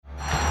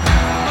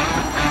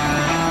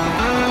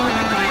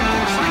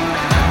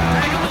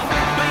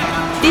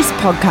This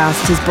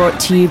podcast is brought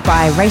to you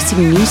by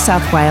Racing New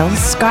South Wales,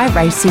 Sky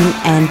Racing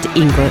and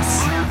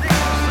Inglis.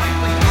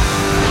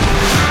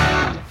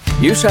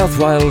 New South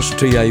Wales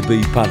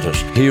TAB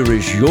punters, here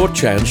is your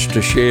chance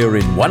to share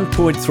in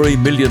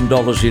 $1.3 million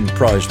in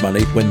prize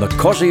money when the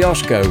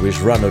Kosciuszko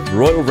is run at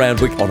Royal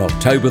Randwick on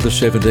October the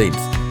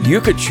 17th. You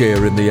could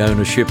share in the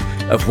ownership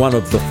of one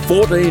of the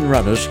 14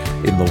 runners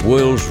in the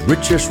world's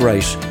richest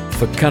race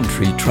for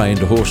country-trained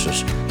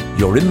horses.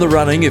 You're in the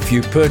running if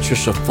you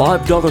purchase a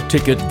 $5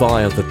 ticket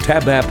via the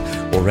Tab app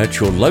or at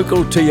your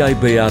local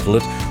TAB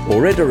outlet,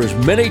 or enter as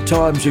many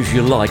times as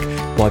you like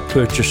by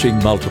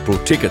purchasing multiple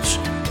tickets.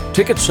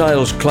 Ticket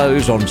sales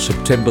close on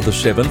September the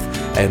 7th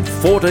and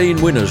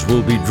 14 winners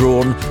will be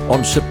drawn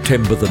on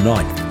September the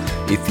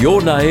 9th. If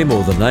your name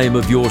or the name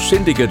of your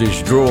syndicate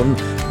is drawn,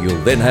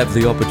 you'll then have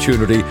the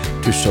opportunity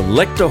to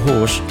select a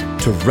horse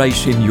to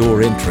race in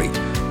your entry.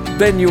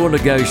 Then your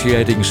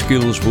negotiating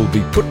skills will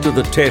be put to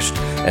the test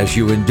as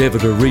you endeavour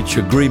to reach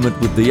agreement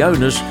with the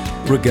owners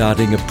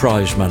regarding a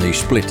prize money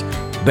split.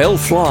 Bell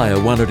Flyer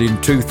won it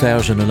in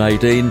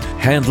 2018,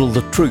 Handle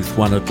the Truth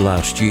won it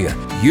last year.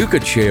 You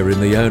could share in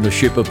the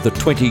ownership of the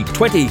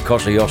 2020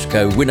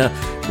 Kosciuszko winner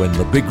when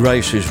the big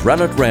race is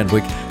run at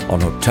Randwick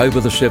on October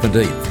the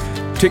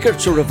 17th.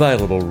 Tickets are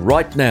available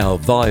right now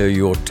via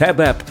your Tab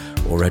app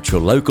or at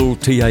your local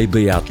TAB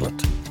outlet.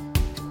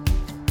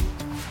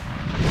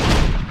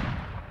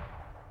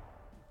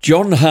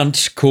 John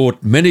Hunt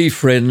caught many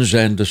friends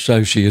and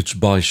associates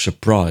by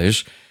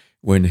surprise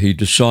when he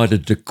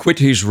decided to quit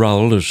his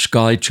role as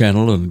Sky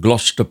Channel and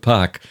Gloucester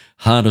Park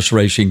harness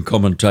racing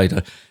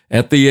commentator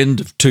at the end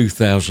of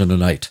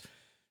 2008.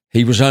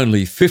 He was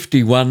only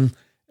 51,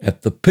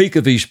 at the peak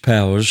of his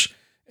powers,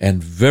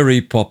 and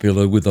very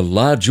popular with a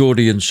large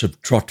audience of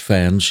trot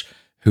fans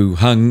who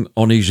hung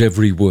on his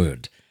every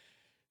word.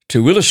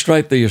 To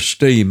illustrate the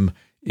esteem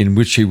in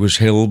which he was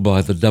held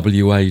by the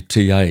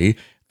WATA,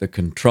 the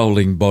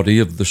controlling body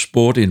of the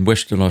sport in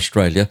Western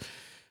Australia,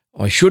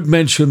 I should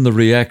mention the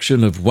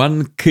reaction of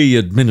one key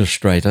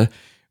administrator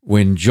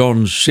when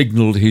John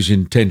signalled his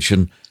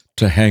intention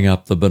to hang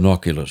up the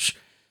binoculars.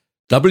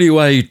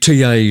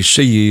 WATA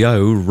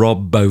CEO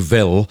Rob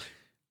Bovell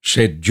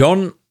said,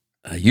 "John,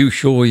 are you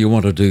sure you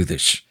want to do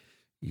this?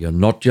 You're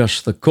not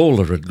just the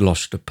caller at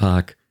Gloucester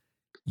Park,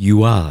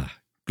 you are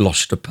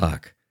Gloucester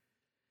Park."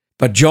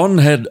 But John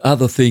had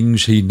other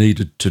things he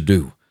needed to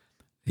do.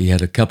 He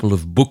had a couple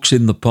of books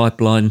in the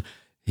pipeline.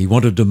 He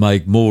wanted to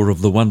make more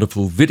of the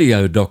wonderful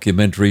video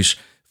documentaries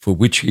for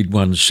which he'd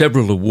won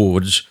several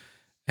awards,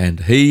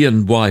 and he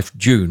and wife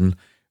June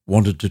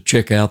wanted to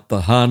check out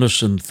the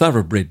harness and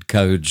thoroughbred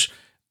codes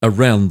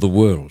around the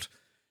world.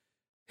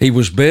 He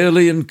was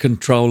barely in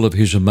control of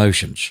his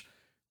emotions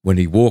when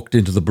he walked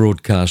into the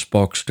broadcast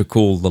box to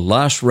call the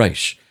last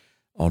race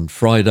on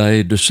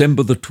Friday,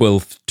 December the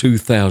 12th,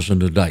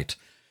 2008.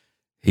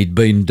 He'd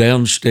been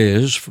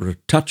downstairs for a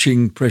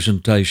touching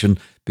presentation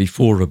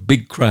before a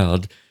big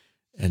crowd,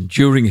 and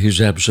during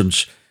his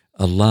absence,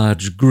 a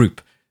large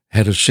group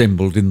had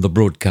assembled in the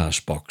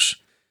broadcast box.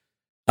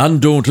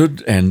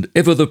 Undaunted and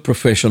ever the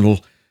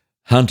professional,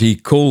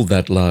 Hunty called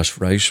that last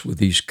race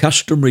with his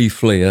customary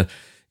flair,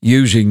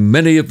 using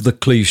many of the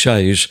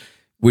cliches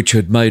which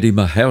had made him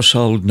a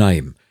household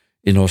name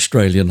in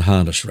Australian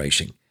harness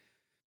racing.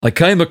 I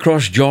came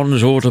across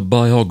John's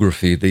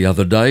autobiography the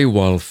other day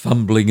while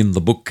fumbling in the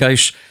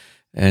bookcase,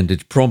 and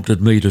it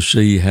prompted me to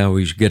see how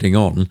he's getting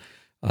on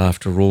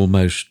after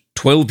almost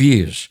 12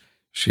 years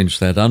since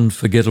that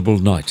unforgettable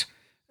night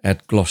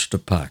at Gloucester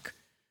Park.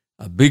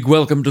 A big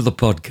welcome to the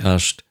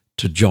podcast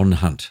to John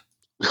Hunt.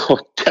 Oh,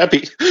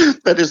 Tabby,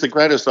 that is the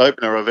greatest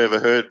opener I've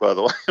ever heard, by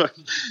the way.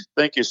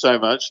 Thank you so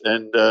much.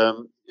 And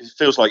it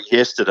feels like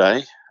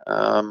yesterday.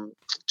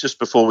 Just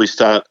before we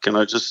start, can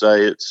I just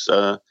say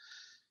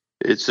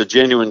it's a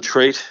genuine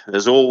treat,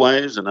 as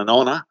always, and an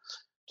honour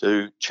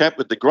to chat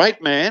with the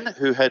great man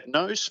who had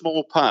no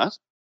small part,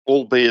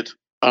 albeit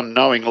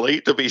unknowingly,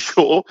 to be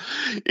sure,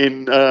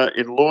 in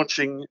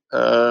launching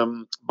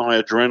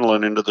my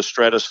adrenaline into the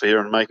stratosphere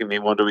and making me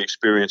want to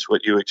experience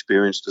what you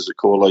experienced as a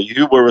caller.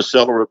 You were a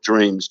seller of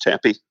dreams,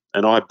 Tappy,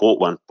 and I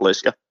bought one,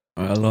 bless you.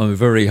 Well, I'm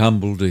very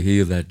humbled to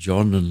hear that,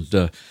 John,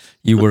 and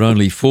you were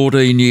only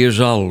 14 years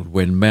old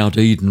when Mount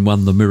Eden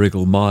won the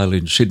Miracle Mile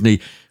in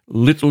Sydney.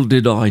 Little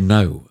did I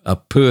know, a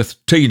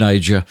Perth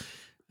teenager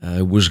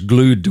was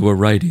glued to a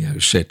radio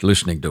set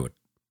listening to it.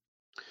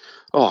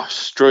 Oh,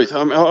 Struth,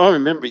 I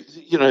remember,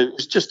 it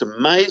was just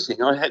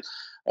amazing.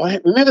 I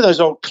remember those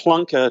old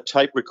clunker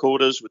tape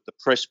recorders with the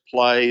press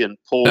play and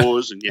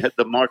pause and you had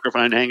the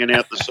microphone hanging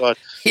out the side.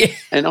 Yeah.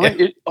 And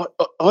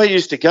I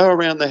used to go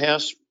around the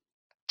house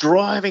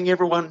driving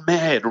everyone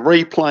mad,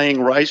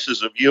 replaying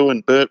races of you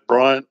and Bert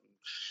Bryant,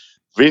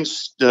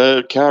 Vince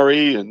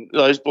Curry and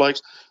those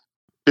blokes,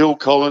 Bill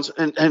Collins,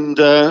 and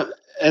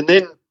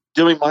then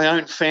doing my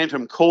own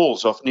phantom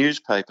calls off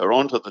newspaper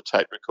onto the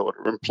tape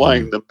recorder and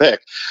playing them back.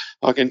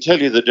 I can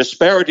tell you the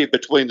disparity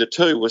between the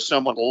two was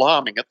somewhat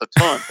alarming at the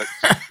time.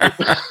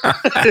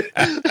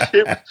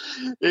 But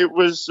it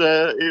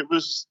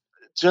was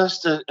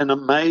an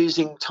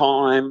amazing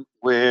time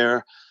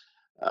where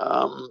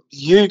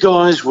you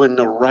guys were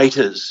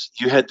narrators.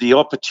 You had the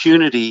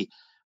opportunity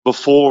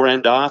before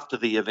and after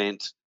the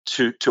event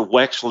to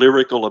wax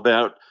lyrical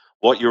about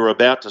what you're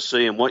about to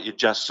see and what you've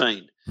just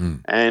seen.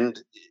 And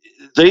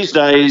these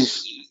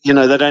days, they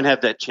don't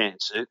have that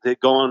chance. They're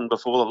gone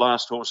before the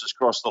last horses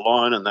cross the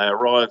line, and they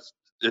arrive.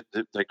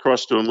 They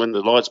cross to them when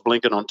the light's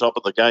blinking on top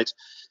of the gates.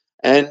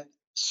 And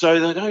so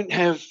they don't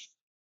have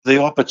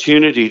the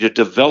opportunity to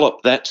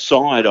develop that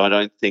side, I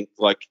don't think,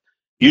 like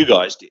you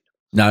guys did.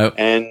 No,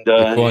 and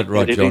you're quite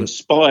right, it John.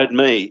 inspired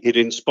me. It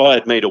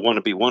inspired me to want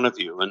to be one of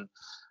you. And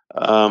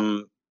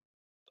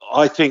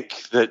I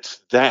think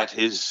that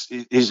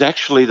is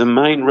actually the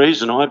main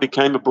reason I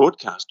became a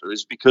broadcaster,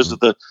 is because of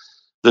the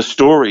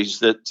stories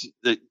that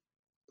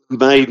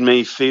made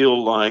me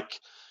feel like,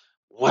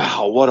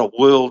 wow, what a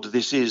world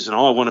this is, and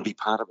I want to be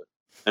part of it.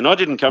 And I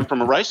didn't come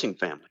from a racing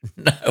family.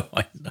 No,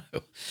 I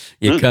know.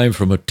 You came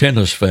from a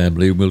tennis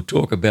family, and we'll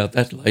talk about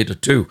that later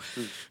too.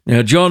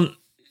 Now, John,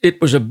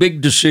 it was a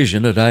big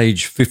decision at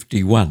age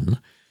 51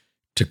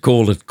 to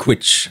call it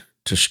quits,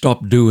 to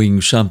stop doing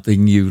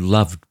something you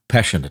loved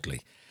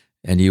passionately,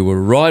 and you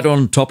were right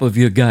on top of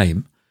your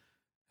game.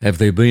 Have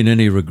there been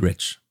any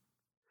regrets?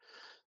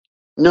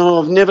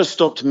 No, I've never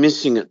stopped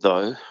missing it,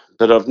 though,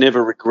 but I've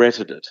never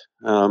regretted it.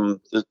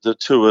 The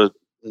two are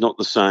not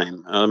the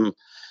same.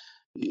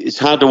 It's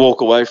hard to walk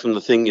away from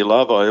the thing you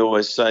love. I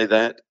always say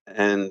that,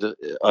 and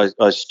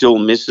I still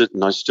miss it,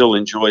 and I still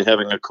enjoy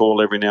having a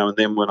call every now and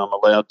then when I'm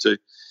allowed to.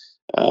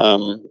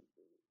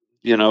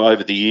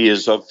 Over the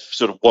years, I've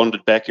sort of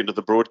wandered back into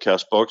the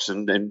broadcast box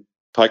and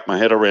poked my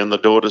head around the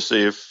door to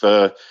see if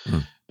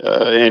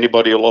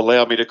anybody will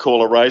allow me to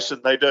call a race,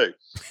 and they do.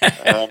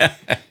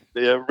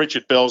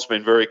 Richard Bell's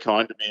been very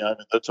kind to me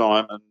over the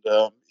time, and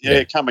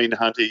come in,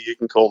 Hunty, you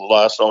can call the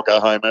last, I'll go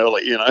home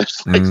early,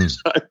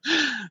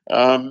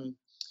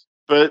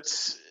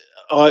 But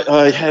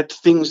I had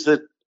things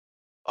that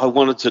I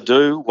wanted to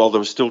do while there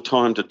was still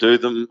time to do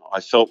them.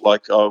 I felt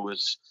like I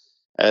was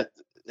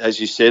as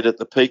you said, at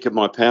the peak of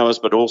my powers,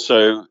 but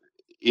also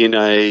in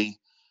a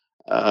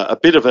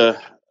bit of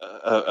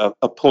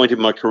a point in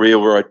my career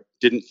where I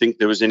didn't think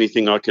there was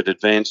anything I could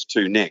advance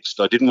to next.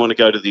 I didn't want to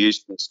go to the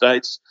Eastern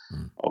States.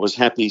 I was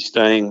happy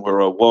staying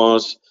where I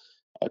was.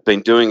 I'd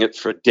been doing it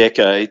for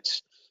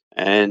decades,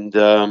 and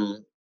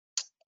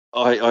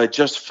I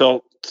just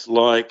felt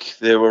like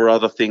there were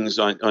other things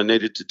I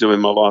needed to do in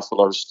my life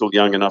while I was still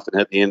young enough and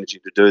had the energy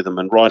to do them,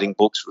 and writing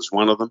books was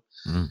one of them.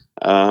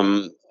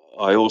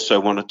 I also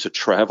wanted to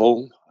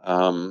travel.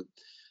 I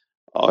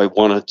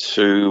wanted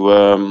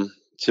to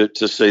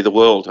see the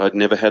world. I'd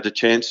never had a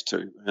chance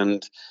to,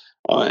 and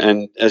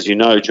as you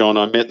know, John,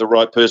 I met the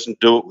right person to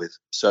do it with.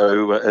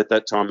 So at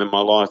that time in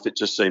my life, it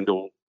just seemed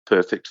all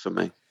perfect for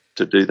me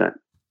to do that.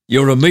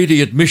 Your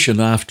immediate mission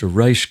after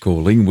race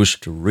calling was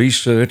to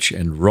research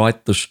and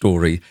write the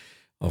story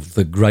of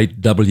the great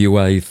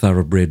WA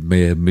thoroughbred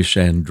mare Miss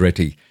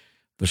Andretti,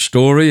 the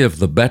story of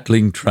the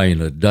battling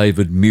trainer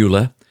David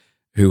Mueller,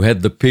 who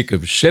had the pick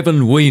of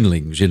 7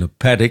 weanlings in a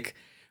paddock,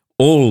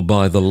 all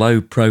by the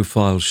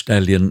low-profile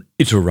stallion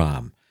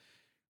Iteram.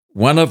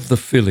 One of the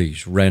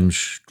fillies ran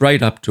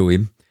straight up to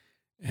him,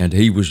 and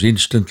he was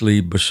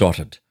instantly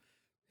besotted.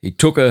 He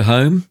took her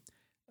home,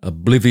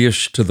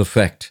 oblivious to the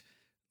fact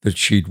that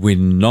she'd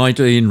win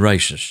 19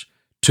 races,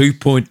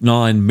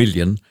 2.9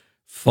 million,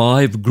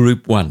 5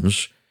 Group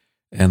 1s,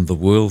 and the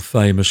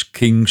world-famous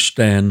King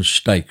Stan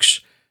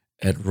Stakes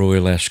at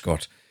Royal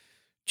Ascot.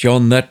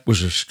 John, that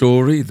was a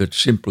story that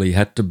simply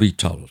had to be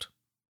told.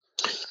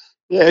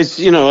 Yeah,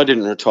 I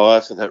didn't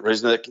retire for that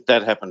reason.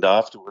 That happened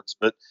afterwards.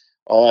 But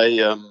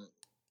I'm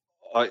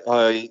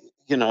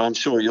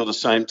sure you're the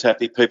same,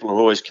 Tappy. People are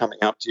always coming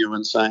up to you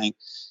and saying,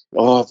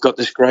 "Oh, I've got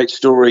this great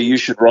story. You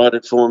should write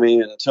it for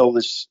me and tell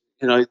this."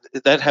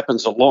 That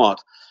happens a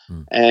lot,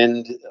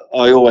 and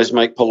I always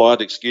make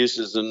polite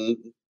excuses and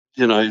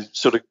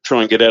sort of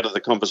try and get out of the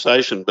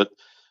conversation. But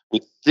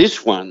with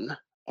this one,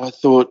 I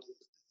thought,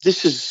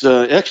 this is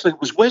actually,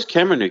 it was Wes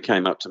Cameron who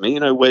came up to me.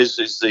 Wes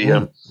is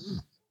the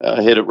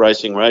head of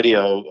racing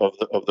radio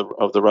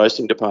of the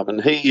racing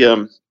department. He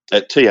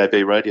at TAB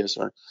Radio,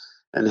 sorry,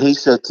 and he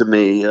said to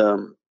me,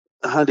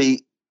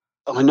 "Hunty,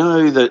 I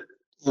know that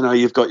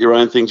you've got your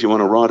own things you want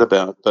to write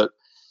about, but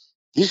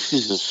this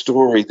is a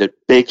story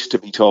that begs to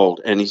be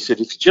told." And he said,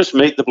 "If you just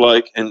meet the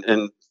bloke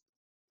and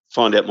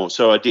find out more."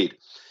 So I did.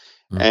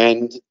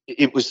 And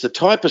it was the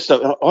type of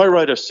stuff. I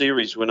wrote a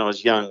series when I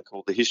was young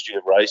called The History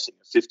of Racing,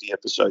 a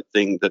 50-episode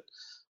thing that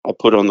I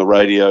put on the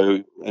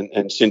radio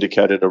and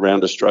syndicated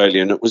around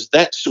Australia. And it was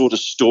that sort of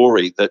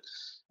story, that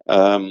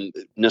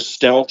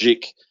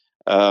nostalgic,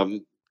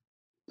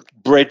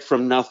 bred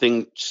from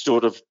nothing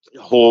sort of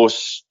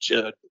horse,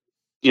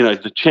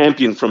 the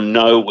champion from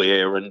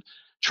nowhere and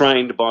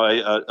trained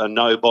by a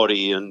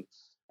nobody and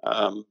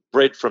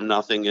bred from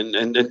nothing.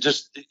 And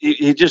just,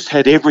 he just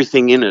had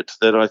everything in it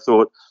that I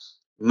thought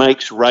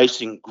makes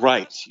racing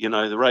great.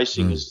 The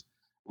racing is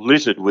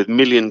littered with $1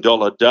 million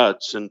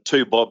duds and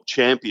 2 Bob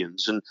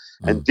champions,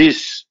 and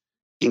this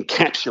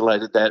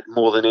encapsulated that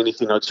more than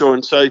anything I saw.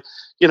 And so,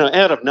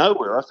 out of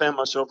nowhere, I found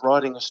myself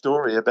writing a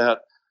story about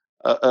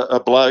a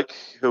bloke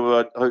who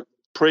I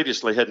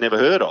previously had never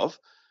heard of,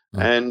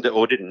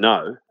 or didn't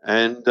know,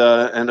 and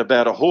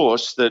about a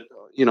horse that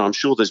I'm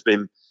sure there's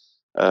been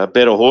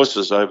better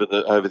horses over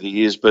the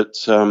years, but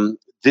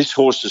this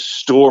horse's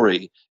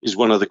story is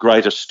one of the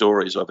greatest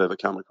stories I've ever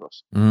come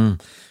across.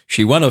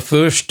 She won her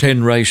first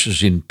 10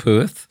 races in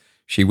Perth.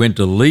 She went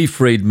to Lee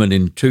Friedman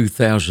in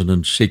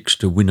 2006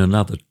 to win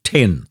another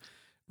 10,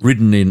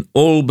 ridden in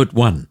all but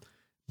one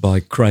by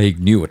Craig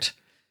Newitt.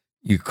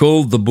 You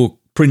called the book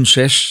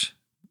Princess,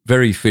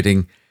 very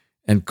fitting,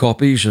 and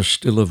copies are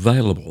still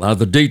available. Are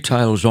the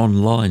details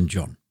online,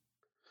 John?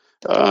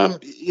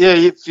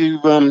 If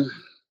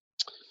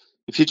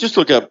you just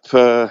look up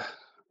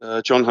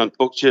John Hunt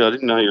Books, I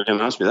didn't know you were going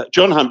to ask me that.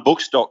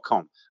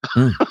 JohnHuntBooks.com.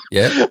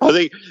 Yeah. I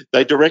think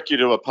they direct you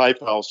to a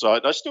PayPal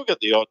site. I still get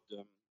the odd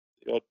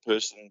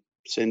person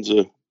sends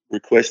a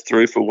request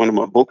through for one of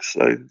my books,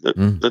 so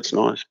that's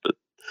nice. But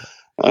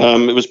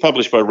it was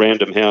published by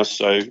Random House,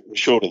 so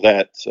short of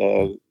that,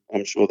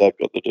 I'm sure they've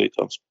got the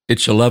details.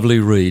 It's a lovely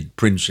read,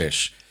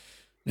 Princess.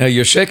 Now,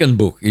 your second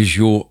book is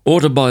your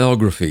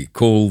autobiography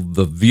called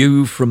The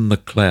View from the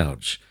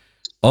Clouds,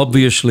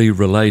 obviously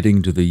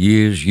relating to the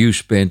years you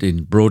spent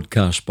in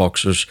broadcast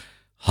boxes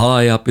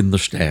high up in the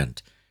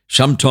stand,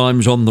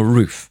 sometimes on the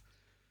roof.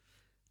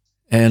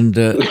 And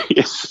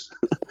yes.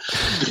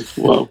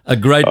 Well, a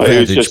great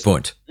vantage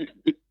point. Yeah,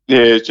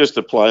 it's just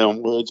a play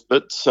on words,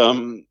 but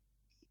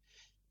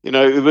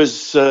it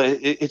was.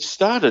 It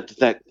started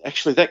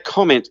that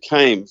comment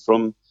came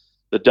from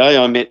the day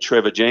I met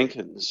Trevor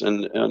Jenkins,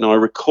 and I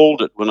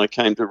recalled it when I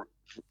came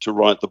to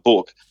write the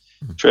book.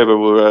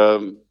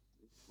 Trevor,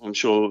 I'm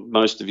sure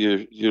most of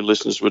your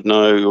listeners would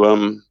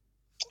know,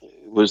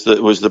 was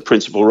the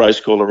principal race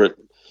caller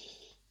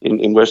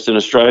in Western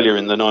Australia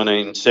in the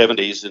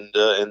 1970s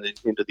and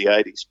into the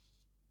 80s.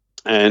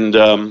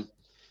 And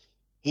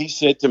he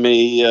said to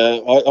me,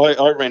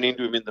 I ran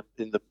into him in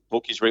the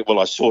book he's read. Well,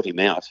 I sought him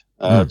out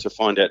to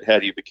find out how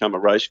do you become a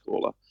race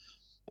caller,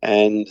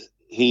 and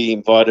he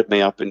invited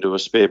me up into a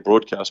spare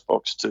broadcast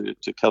box to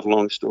cut a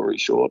long story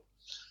short.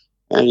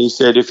 And he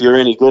said, if you're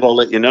any good, I'll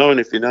let you know, and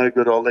if you're no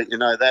good, I'll let you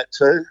know that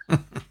too.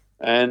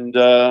 And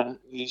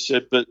he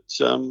said, but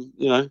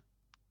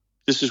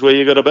this is where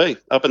you got to be,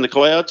 up in the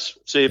clouds.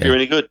 See if you're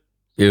any good.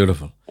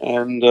 Beautiful.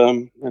 And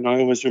I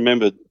always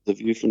remembered the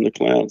view from the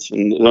clouds.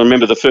 And I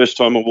remember the first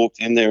time I walked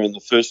in there and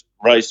the first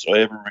race I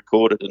ever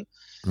recorded. And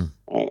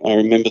I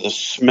remember the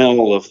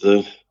smell of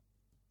the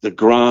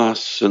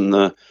grass and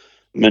the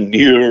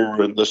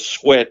manure and the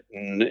sweat.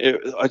 And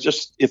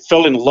it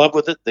fell in love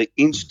with it the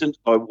instant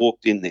I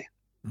walked in there.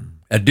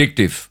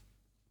 Addictive.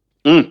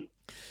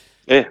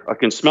 Yeah, I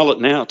can smell it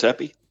now,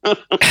 Tappy.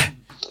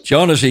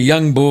 John, as a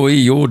young boy,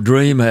 your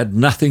dream had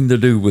nothing to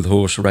do with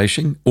horse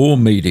racing or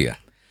media.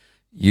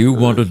 You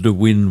wanted to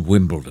win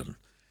Wimbledon.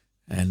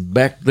 And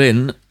back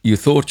then, you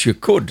thought you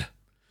could.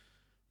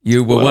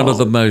 You were one of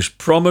the most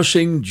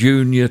promising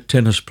junior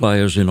tennis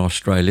players in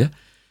Australia.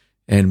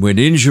 And when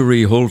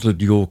injury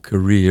halted your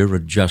career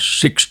at just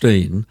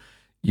 16,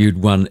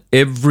 you'd won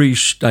every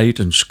state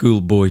and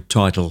schoolboy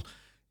title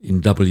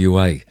in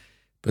WA.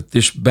 But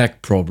this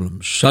back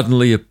problem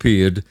suddenly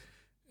appeared,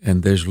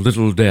 and there's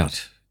little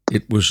doubt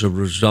it was a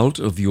result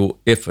of your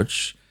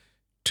efforts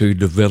to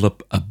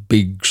develop a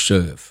big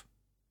serve.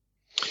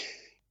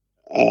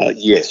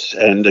 Yes,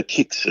 and a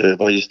kick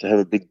serve. I used to have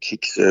a big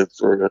kick serve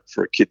for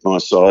a kid my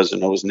size,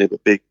 and I was never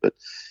big. But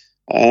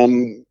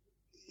I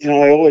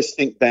always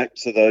think back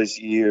to those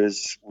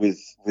years with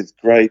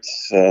great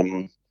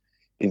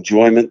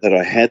enjoyment that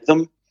I had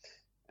them,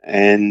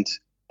 and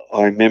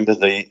I remember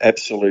the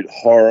absolute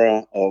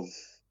horror of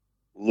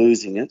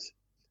losing it,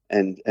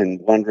 and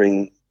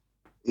wondering,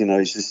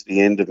 is this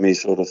the end of me,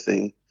 sort of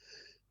thing.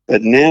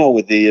 But now,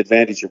 with the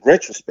advantage of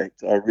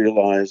retrospect, I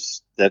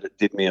realise that it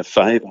did me a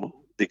favour,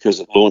 because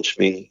it launched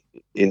me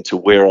into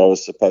where I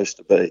was supposed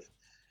to be.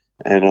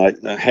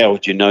 And how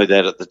would you know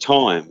that at the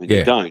time? And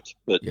you don't.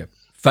 But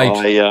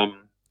Fate.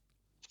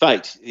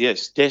 Fate,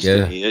 yes,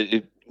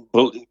 destiny.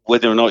 Yeah.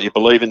 Whether or not you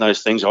believe in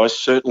those things, I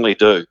certainly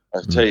do.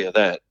 I tell you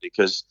that,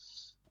 because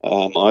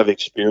I've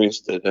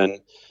experienced it. And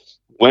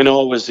when I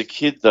was a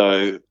kid,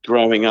 though,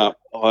 growing up,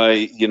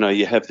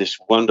 you have this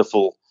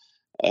wonderful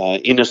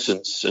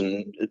innocence,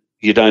 and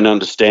you don't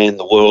understand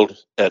the world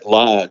at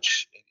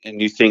large,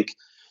 and you think,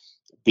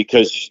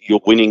 because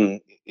you're winning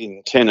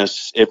in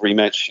tennis every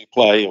match you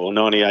play, or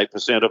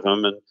 98% of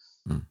them, and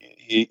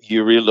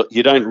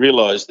you don't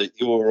realise that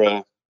you're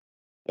a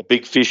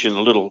big fish in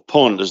a little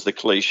pond, as the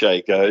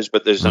cliche goes,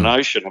 but there's an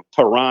ocean of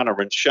piranha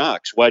and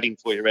sharks waiting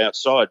for you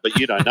outside, but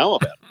you don't know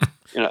about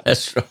them.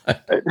 That's right.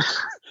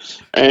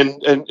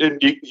 And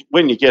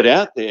when you get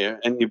out there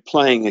and you're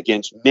playing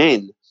against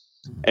men,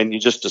 and you're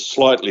just a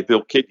slightly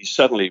built kid, you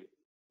suddenly,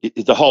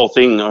 the whole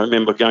thing. I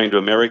remember going to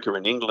America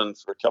and England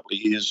for a couple of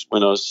years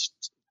when I was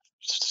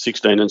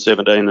 16 and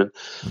 17,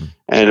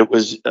 and it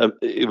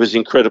was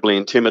incredibly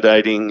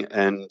intimidating.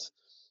 And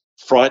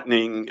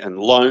frightening and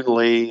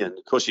lonely, and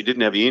of course you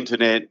didn't have the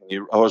internet.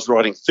 And I was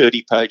writing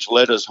 30-page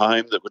letters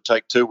home that would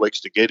take 2 weeks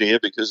to get here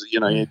because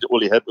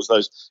all you had was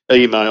those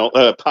email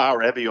par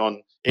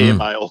avion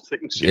airmail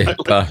things. Yeah,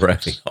 par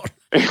avion.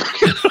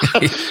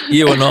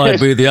 You and I'd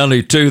be the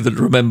only two that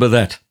remember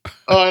that.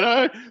 I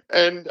know,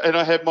 and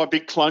I had my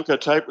big clunker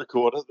tape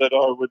recorder that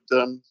I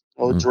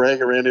would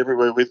drag around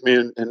everywhere with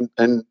me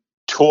and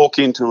talk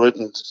into it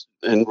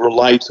and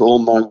relate all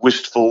my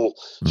wistful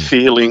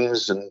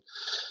feelings. And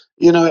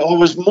I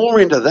was more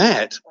into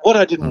that. What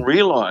I didn't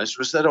realise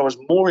was that I was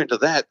more into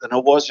that than I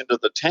was into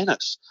the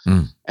tennis.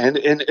 And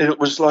it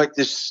was like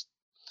this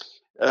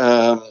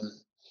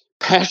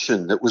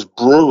passion that was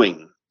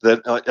brewing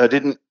that I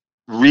didn't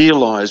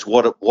realise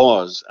what it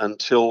was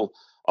until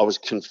I was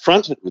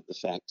confronted with the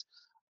fact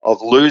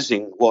of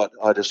losing what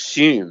I'd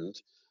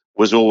assumed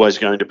was always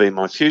going to be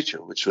my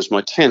future, which was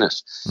my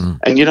tennis.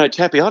 And,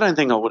 Tappy, I don't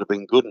think I would have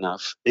been good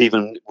enough,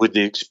 even with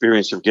the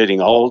experience of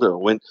getting older,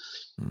 when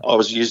I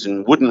was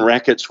using wooden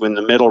rackets, when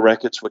the metal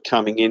rackets were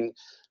coming in.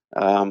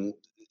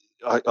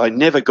 I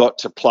never got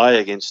to play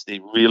against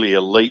the really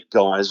elite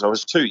guys. I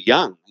was too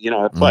young.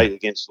 I played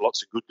against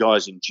lots of good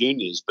guys in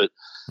juniors, but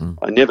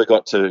I never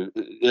got to,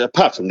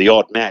 apart from the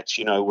odd match,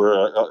 where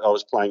I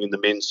was playing in the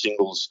men's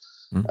singles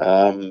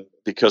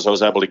because I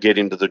was able to get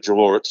into the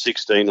draw at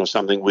 16 or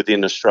something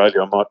within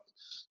Australia. I might,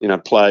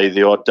 play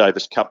the odd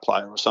Davis Cup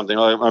player or something.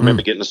 I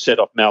remember getting a set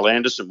off Mal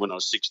Anderson when I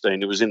was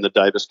 16. It was in the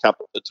Davis Cup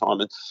at the time.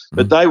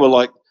 But they were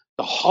like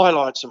the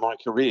highlights of my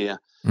career.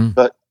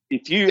 But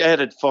if you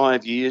added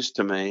 5 years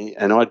to me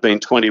and I'd been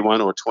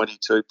 21 or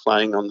 22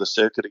 playing on the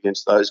circuit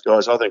against those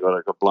guys, I think I'd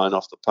have got blown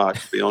off the park,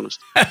 to be honest.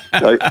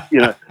 So,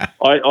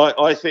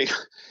 I think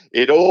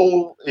it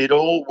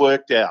all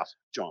worked out,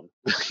 John.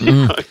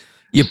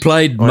 You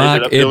played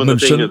Mark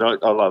Edmondson.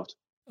 I loved.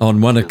 On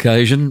one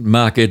occasion,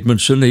 Mark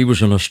Edmondson, he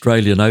was an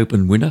Australian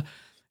Open winner.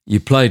 You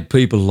played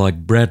people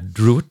like Brad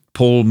Druitt,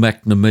 Paul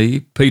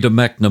McNamee, Peter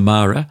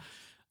McNamara.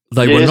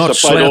 They were not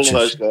slouches. All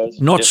those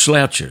guys. Not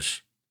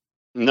slouches.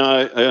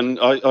 No, and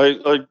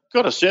I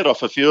got a set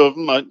off a few of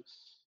them.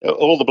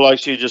 All the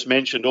blokes you just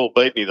mentioned all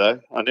beat me, though.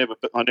 I never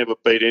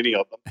beat any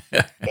of them.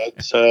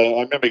 But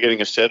I remember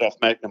getting a set off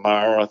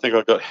McNamara. I think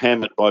I got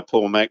hammered by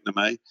Paul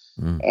McNamee.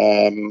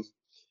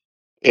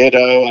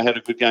 Edo, I had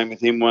a good game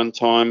with him one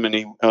time, and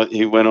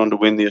he went on to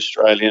win the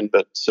Australian.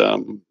 But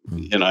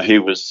he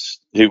was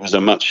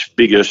a much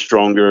bigger,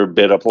 stronger,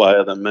 better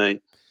player than me.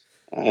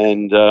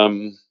 And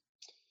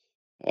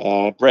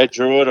Brad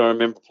Druitt, I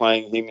remember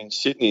playing him in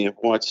Sydney at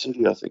White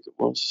City, I think it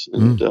was.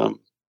 And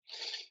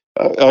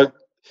I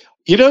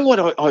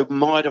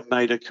might have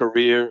made a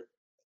career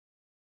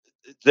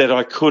that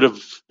I could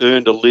have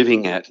earned a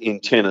living at in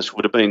tennis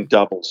would have been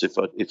doubles if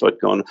I'd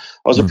gone.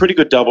 I was a pretty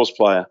good doubles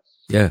player.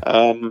 Yeah.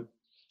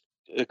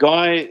 A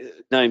guy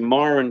named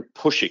Myron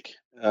Pushik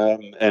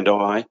and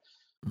I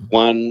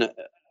won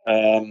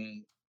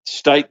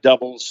state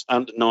doubles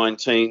under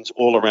 19s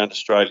all around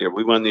Australia.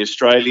 We won the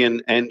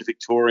Australian and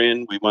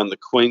Victorian. We won the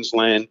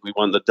Queensland. We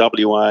won the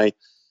WA.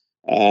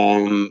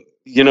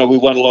 We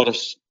won a lot of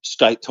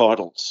state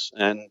titles.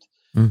 And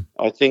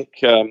I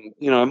think,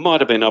 I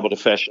might have been able to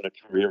fashion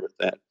a career with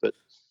that. But,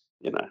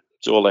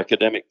 it's all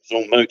academic. It's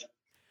all moot.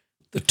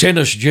 The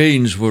tennis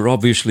genes were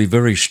obviously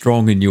very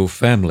strong in your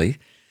family.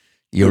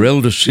 Your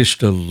elder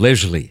sister,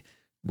 Leslie,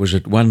 was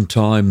at one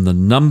time the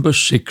number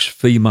 6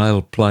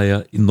 female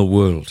player in the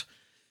world.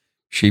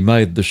 She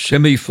made the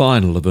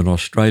semi-final of an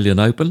Australian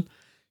Open.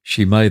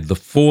 She made the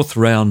 4th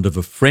round of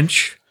a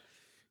French.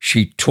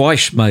 She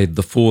twice made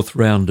the 4th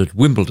round at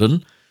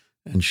Wimbledon,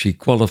 and she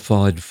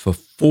qualified for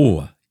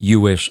 4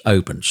 US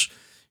Opens.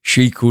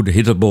 She could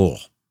hit a ball.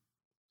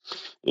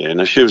 Yeah,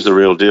 no, she was the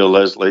real deal,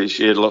 Leslie.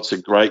 She had lots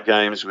of great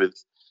games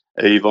with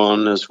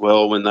Yvonne as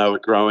well when they were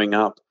growing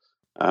up.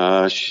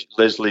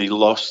 Leslie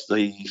lost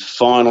the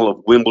final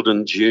of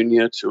Wimbledon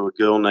Junior to a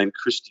girl named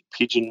Christy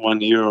Pigeon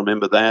one year. I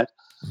remember that.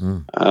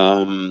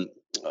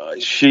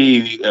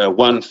 She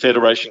won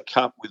Federation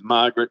Cup with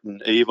Margaret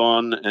and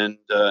Yvonne and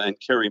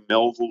Kerry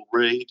Melville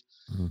Reid.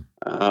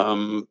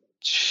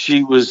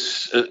 She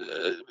was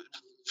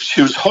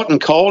hot and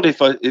cold.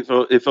 If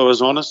I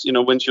was honest,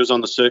 when she was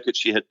on the circuit,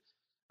 she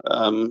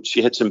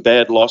had some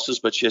bad losses,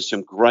 but she had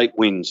some great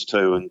wins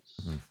too. And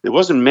there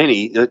wasn't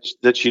many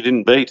that she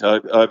didn't beat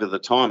over the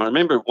time. I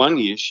remember one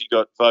year she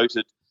got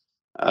voted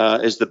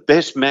as the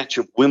best match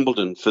of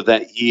Wimbledon for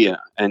that year.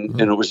 And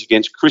it was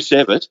against Chris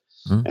Evert.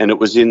 And it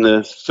was in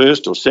the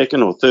first or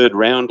second or third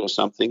round or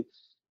something.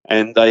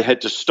 And they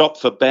had to stop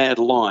for bad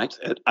light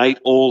at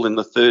 8-all in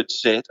the third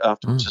set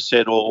after it was a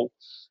set all.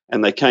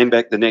 And they came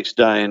back the next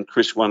day and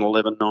Chris won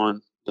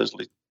 11-9.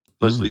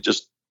 Leslie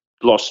just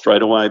lost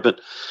straight away.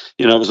 But,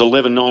 it was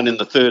 11-9 in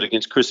the third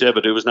against Chris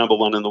Evert, who was number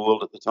 1 in the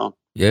world at the time.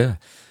 Yeah.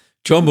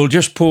 John, we'll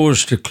just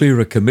pause to clear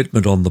a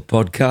commitment on the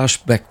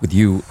podcast. Back with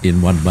you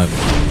in one moment.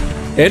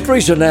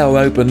 Entries are now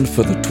open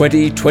for the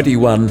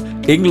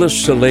 2021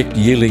 English Select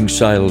Yearling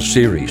Sales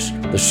Series.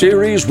 The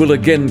series will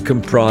again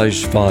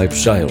comprise 5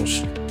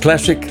 sales: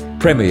 Classic,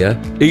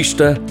 Premier,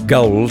 Easter,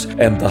 Gold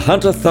and the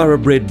Hunter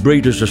Thoroughbred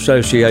Breeders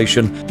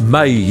Association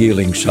May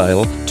Yearling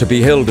Sale to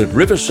be held at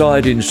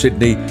Riverside in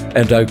Sydney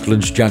and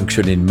Oaklands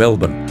Junction in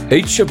Melbourne.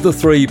 Each of the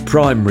three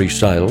primary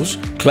sales,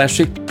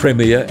 Classic,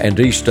 Premier and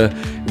Easter,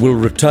 will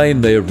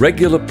retain their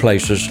regular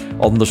places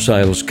on the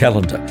sales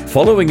calendar.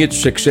 Following its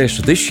success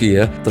this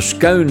year, the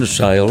Scone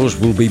sales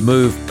will be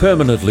moved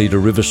permanently to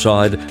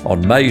Riverside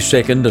on May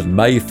 2nd and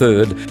May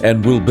 3rd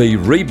and will be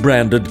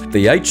rebranded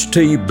the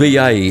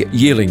HTBA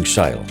Yearling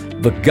Sale.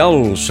 The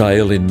Gull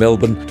sale in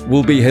Melbourne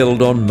will be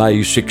held on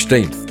May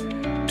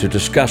 16th. To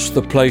discuss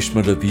the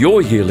placement of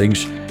your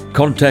yearlings,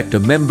 contact a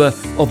member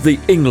of the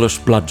Inglis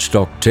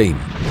Bloodstock team.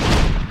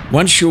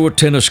 Once your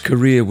tennis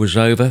career was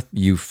over,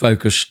 you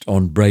focused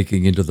on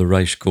breaking into the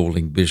race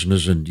calling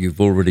business, and you've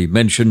already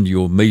mentioned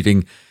your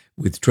meeting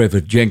with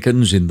Trevor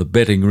Jenkins in the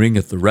betting ring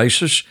at the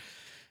races.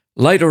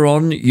 Later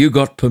on, you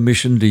got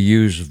permission to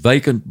use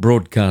vacant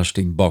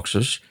broadcasting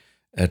boxes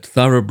at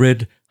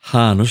thoroughbred,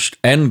 harnessed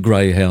and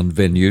greyhound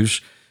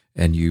venues,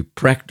 and you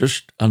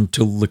practiced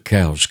until the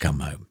cows come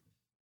home.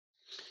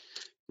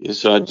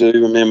 Yes, I do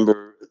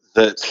remember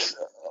that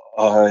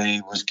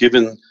I was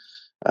given...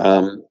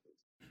 I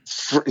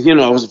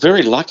was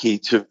very lucky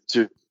to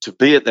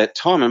be at that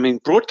time. I mean,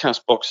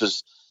 broadcast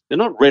boxes, they're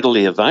not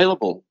readily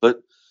available,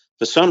 but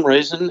for some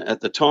reason, at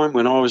the time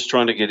when I was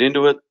trying to get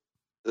into it,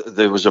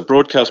 there was a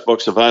broadcast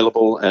box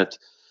available at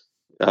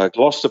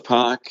Gloucester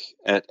Park,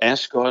 at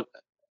Ascot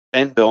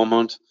and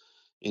Belmont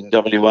in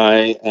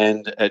WA,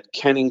 and at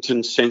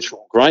Cannington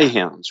Central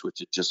Greyhounds, which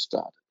had just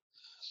started.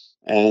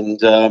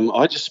 And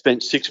I just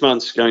spent 6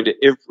 months going to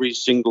every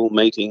single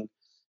meeting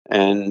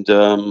and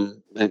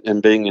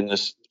being in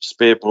this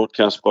spare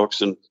broadcast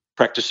box and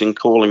practicing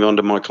calling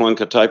onto my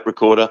clunker tape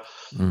recorder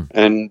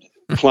and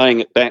playing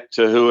it back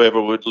to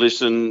whoever would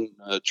listen,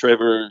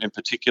 Trevor in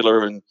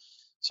particular, and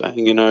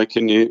saying,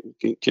 can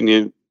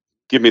you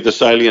give me the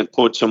salient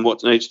points on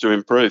what needs to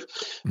improve?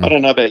 I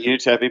don't know about you,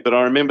 Tappy, but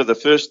I remember the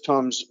first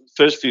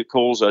few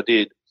calls I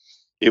did,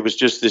 it was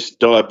just this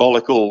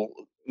diabolical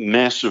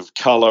mass of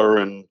colour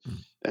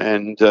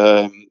and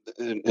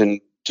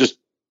just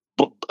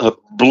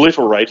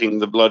obliterating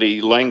the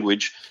bloody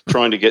language,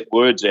 trying to get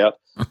words out.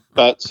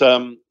 But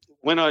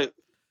when I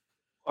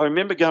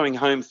remember going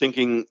home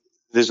thinking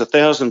there's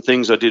 1,000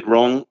 things I did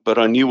wrong, but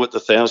I knew what the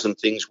 1,000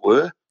 things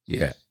were.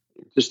 Yeah.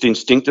 Just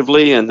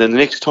instinctively. And then the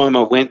next time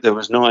I went, there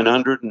was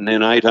 900 and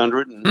then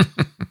 800. And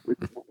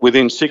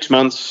within 6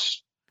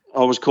 months,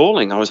 I was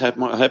calling. I had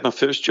my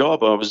first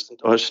job. I was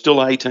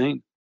still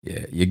 18.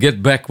 Yeah. You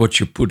get back what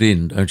you put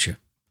in, don't you?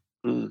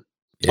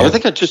 Yeah. I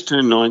think I just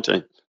turned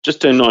 19.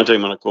 Just turned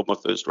 19 when I called my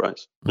first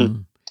race.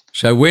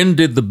 So when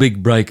did the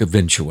big break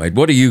eventuate?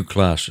 What do you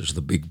class as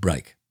the big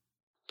break?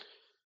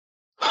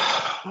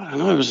 I don't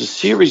know. It was a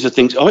series of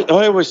things. I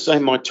always say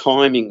my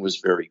timing was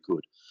very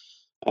good.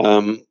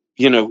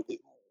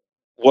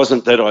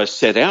 Wasn't that I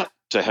set out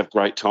to have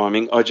great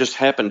timing. I just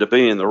happened to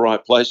be in the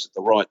right place at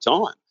the right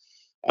time.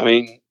 I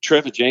mean,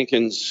 Trevor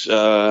Jenkins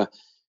got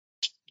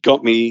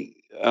me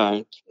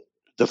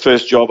the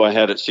first job I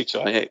had at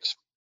 6IX.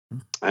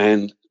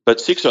 But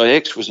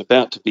 6IX was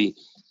about to be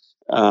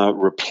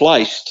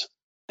replaced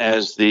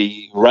as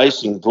the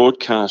racing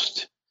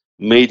broadcast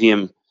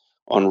medium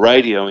on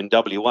radio in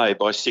WA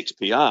by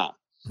 6PR.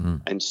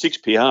 And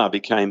 6PR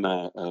became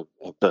a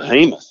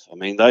behemoth. I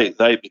mean,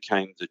 they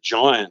became the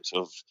giant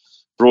of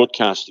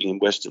broadcasting in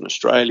Western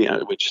Australia,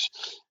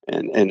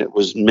 and it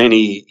was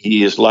many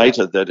years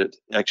later that it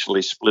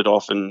actually split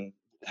off and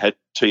had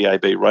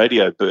TAB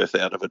radio birth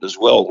out of it as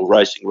well, or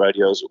racing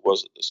radio as it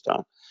was at the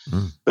start.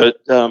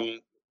 But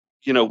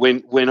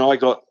when I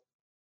got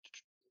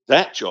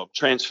that job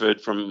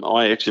transferred from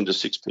IX into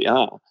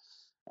 6PR,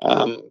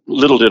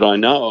 little did I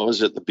know I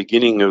was at the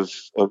beginning of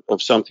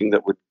something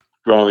that would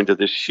grow into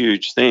this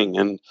huge thing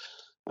and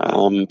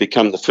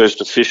become the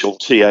first official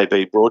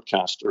TAB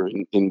broadcaster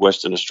in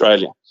Western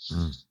Australia.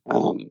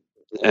 And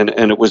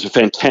it was a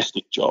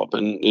fantastic job,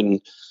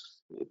 and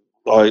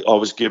I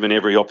was given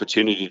every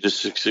opportunity to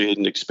succeed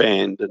and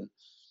expand,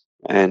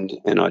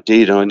 and I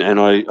did. And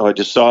I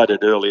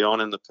decided early on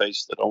in the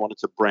piece that I wanted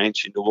to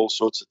branch into all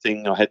sorts of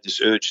things. I had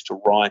this urge to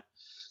write.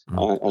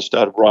 I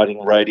started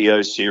writing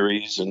radio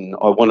series, and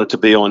I wanted to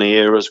be on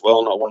air as well,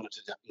 and I wanted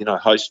to,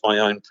 host my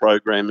own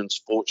program and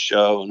sports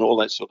show and all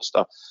that sort of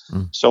stuff.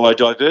 So I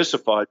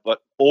diversified,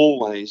 but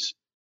always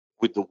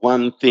with the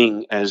one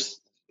thing as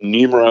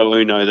numero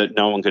uno that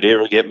no one could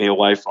ever get me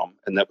away from,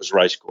 and that was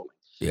race calling.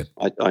 Yeah.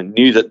 I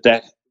knew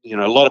that a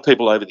lot of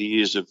people over the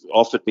years have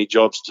offered me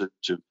jobs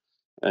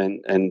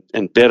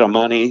and better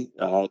money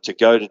to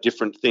go to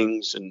different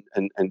things and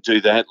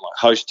do that, like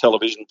host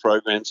television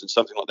programs and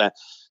something like that,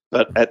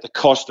 but at the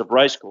cost of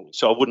race calling.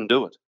 So I wouldn't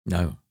do it.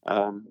 No.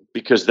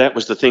 Because that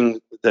was the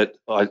thing that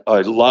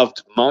I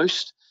loved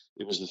most.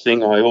 It was the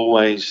thing I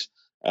always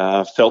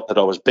felt that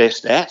I was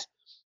best at,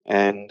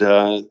 and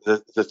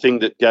the thing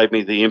that gave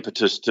me the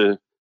impetus to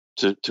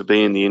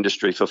be in the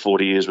industry for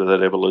 40 years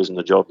without ever losing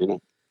the job,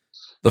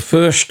 The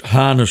first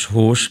harness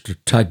horse to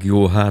tug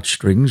your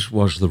heartstrings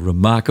was the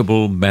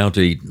remarkable Mount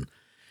Eden.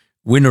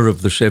 winner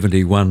of the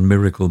 71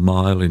 Miracle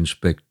Mile in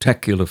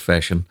spectacular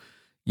fashion.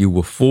 You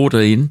were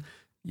 14.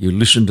 You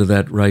listened to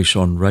that race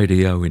on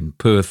radio in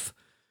Perth.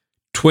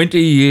 20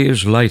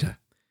 years later,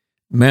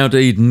 Mount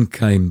Eden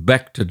came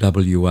back to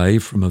WA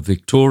from a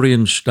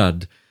Victorian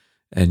stud,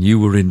 and you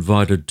were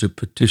invited to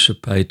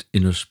participate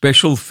in a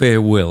special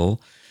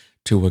farewell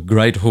to a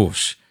great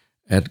horse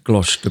at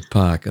Gloucester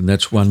Park, and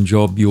that's one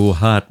job your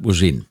heart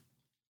was in.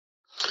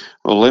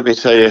 Well, let me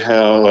tell you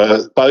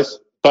how both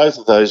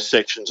of those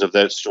sections of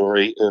that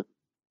story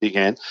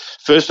began.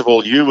 First of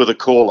all, you were the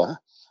caller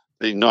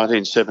in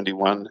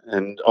 1971,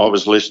 and I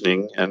was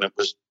listening, and it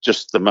was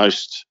just the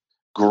most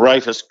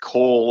greatest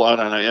call. I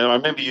don't know. I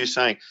remember you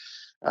saying,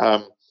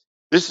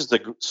 this is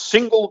the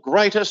single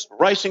greatest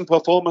racing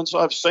performance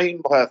I've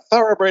seen by a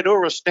thoroughbred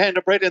or a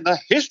standardbred in the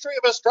history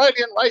of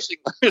Australian racing.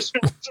 It was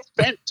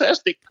a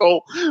fantastic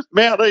call.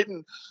 Mount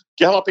Eden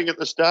galloping at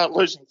the start,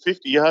 losing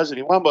 50 yards, and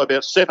he won by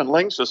about 7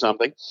 lengths or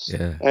something.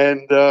 Yeah.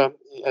 And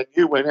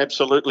you went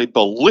absolutely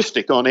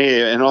ballistic on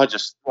air, and I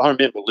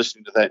remember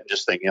listening to that and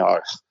just thinking,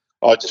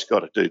 I just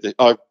got to do this.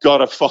 I've got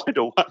to find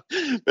a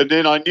way. But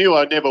then I knew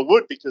I never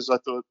would, because I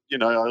thought,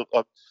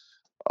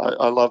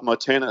 I love my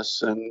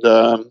tennis, and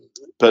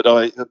but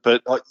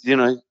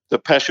the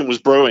passion was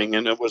brewing,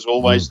 and it was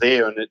always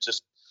there, and it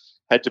just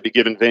had to be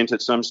given vent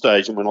at some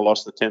stage. And when I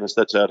lost the tennis,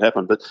 that's how it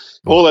happened. But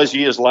all those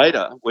years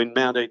later, when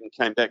Mount Eden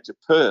came back to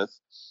Perth,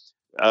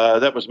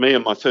 that was me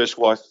and my first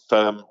wife,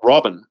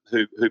 Robin,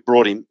 who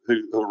brought him,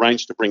 who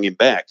arranged to bring him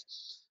back.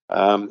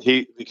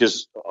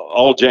 Because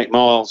old Jack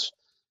Miles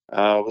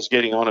was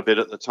getting on a bit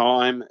at the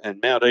time,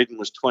 and Mount Eden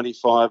was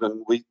 25,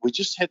 and we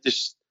just had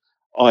this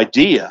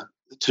idea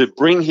to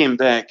bring him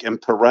back and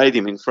parade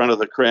him in front of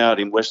the crowd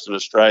in Western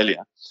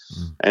Australia.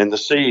 And the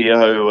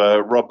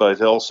CEO, Rob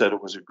Bovell, said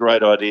it was a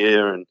great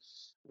idea, and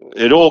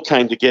it all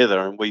came together.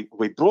 And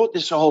we brought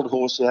this old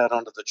horse out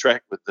onto the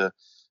track with the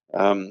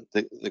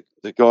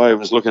guy who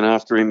was looking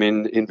after him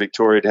in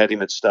Victoria, had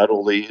him at stud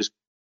all the years,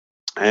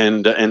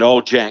 and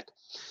old Jack.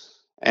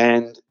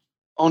 And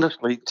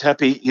honestly,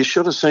 Tappy, you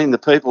should have seen the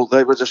people.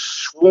 They were just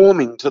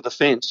swarming to the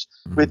fence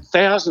with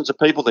thousands of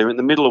people there in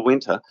the middle of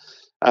winter.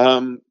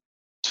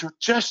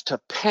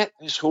 To pat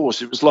this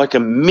horse, it was like a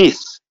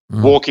myth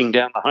walking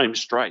down the home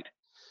straight.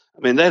 I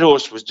mean, that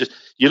horse was just,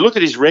 you look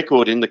at his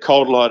record in the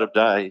cold light of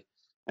day,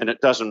 and it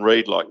doesn't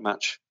read like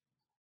much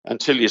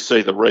until you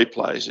see the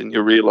replays, and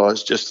you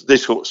realise just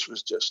this horse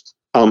was just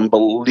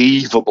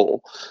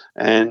unbelievable,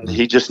 and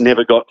he just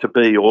never got to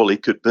be all he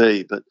could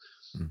be, but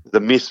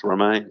the myth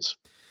remains.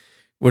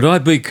 Would I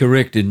be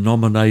correct in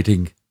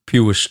nominating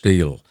Pure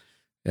Steel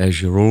as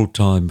your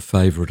all-time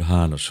favourite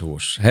harness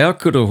horse? How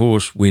could a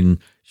horse win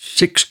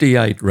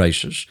 68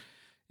 races,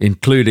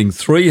 including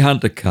 3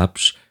 Hunter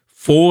Cups,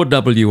 4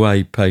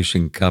 WA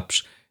Pacing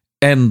Cups,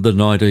 and the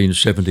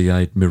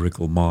 1978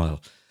 Miracle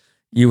Mile?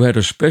 You had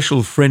a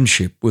special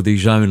friendship with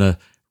his owner,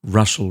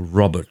 Russell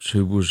Roberts,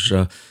 who was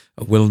a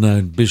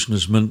well-known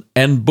businessman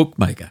and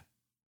bookmaker.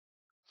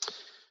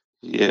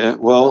 Yeah,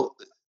 well,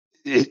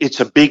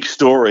 it's a big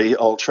story.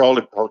 I'll try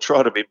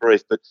to be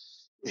brief, but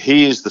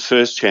he is the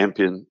first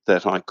champion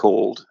that I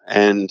called,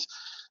 and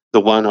the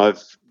one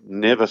I've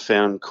never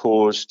found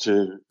cause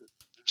to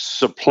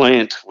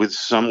supplant with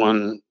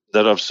someone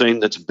that I've seen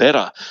that's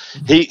better.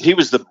 He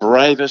was the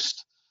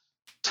bravest,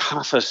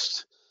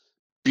 toughest,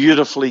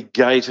 beautifully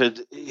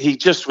gated. He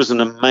just was an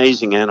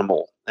amazing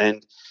animal,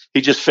 and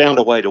he just found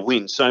a way to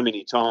win so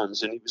many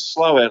times. And he was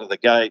slow out of the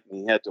gate, and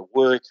he had to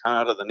work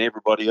harder than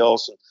everybody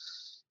else. And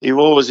he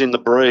was always in the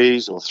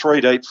breeze or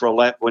 3 deep for a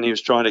lap when he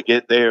was trying to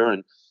get there,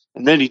 and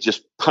then he'd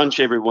just punch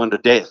everyone to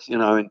death,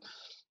 And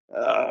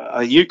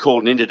you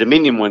called into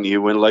Dominion one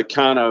year when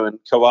Locano and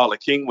Koala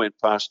King went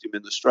past him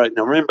in the straight. And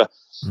I remember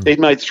he'd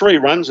made 3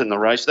 runs in the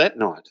race that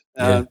night.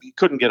 He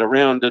couldn't get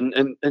around,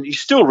 and he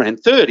still ran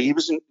 30. He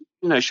was,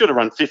 should have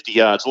run 50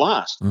 yards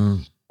last.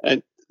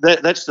 And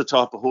that's the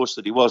type of horse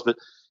that he was. But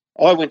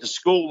I went to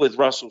school with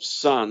Russell's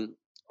son.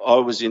 I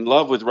was in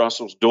love with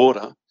Russell's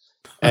daughter,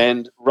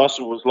 and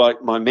Russell was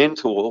like my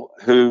mentor,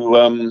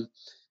 who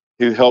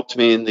helped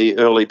me in the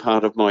early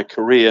part of my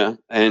career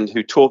and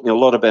who taught me a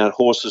lot about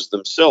horses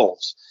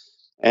themselves.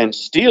 And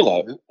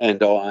Steelo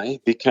and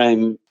I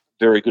became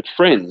very good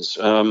friends.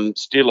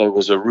 Steelo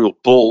was a real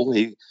bull.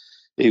 He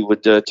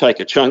would take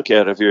a chunk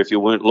out of you if you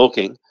weren't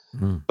looking.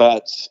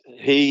 But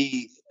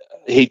he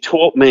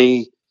taught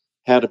me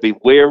how to be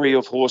wary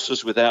of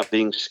horses without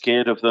being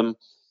scared of them.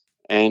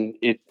 And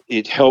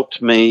it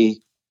helped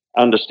me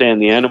understand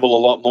the animal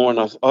a lot more. And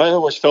I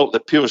always felt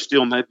that Pure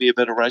Steel made me a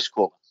better race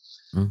caller.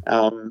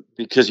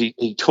 Because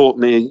he taught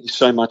me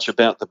so much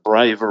about the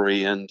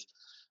bravery and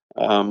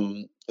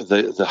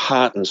the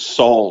heart and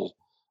soul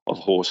of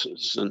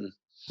horses. And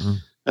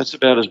that's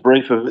about as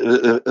brief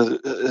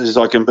as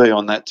I can be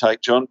on that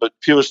take, John. But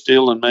Pure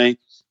Steel and me,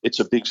 it's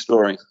a big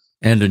story.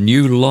 And a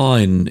new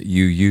line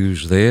you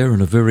use there,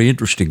 and a very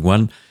interesting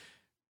one.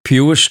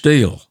 Pure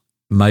Steel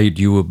made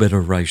you a better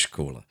race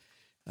caller.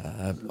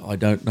 I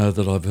don't know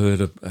that I've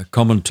heard a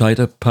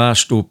commentator,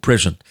 past or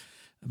present,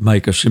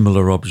 make a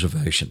similar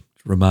observation.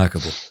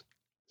 Remarkable.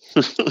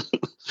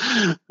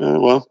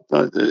 Well,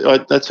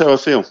 that's how I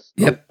feel.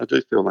 Yep. I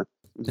do feel that.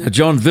 Now,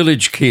 John,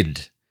 Village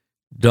Kid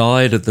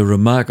died at the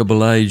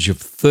remarkable age of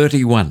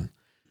 31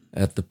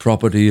 at the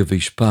property of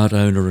his part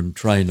owner and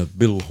trainer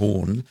Bill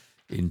Horn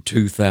in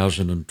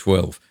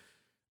 2012.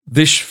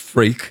 This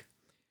freak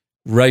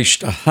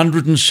raced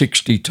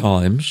 160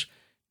 times,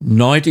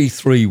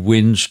 93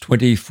 wins,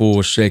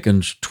 24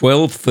 seconds,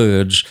 12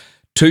 thirds,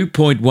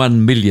 2.1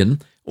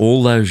 million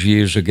all those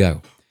years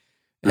ago.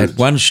 At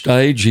one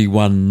stage, he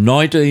won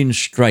 19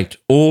 straight,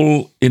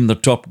 all in the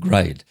top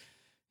grade.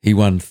 He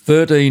won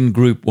 13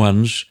 Group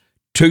 1s,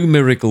 2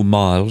 Miracle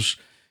Miles,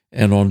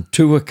 and on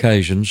 2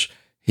 occasions,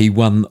 he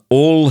won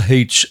all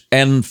heats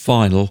and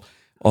final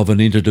of an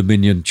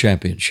Inter-Dominion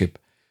Championship.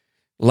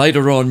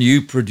 Later on,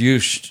 you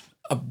produced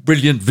a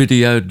brilliant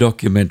video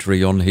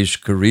documentary on his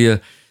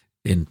career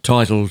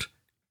entitled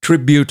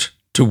Tribute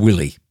to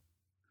Willie.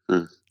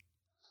 Yeah,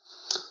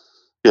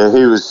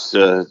 he was,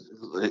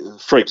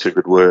 freak's a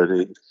good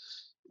word,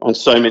 on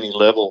so many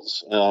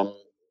levels.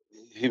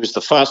 He was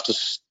the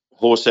fastest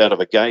horse out of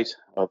a gate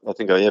I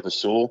think I ever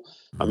saw.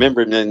 I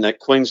remember him in that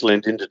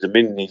Queensland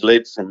Inter-Dominion. He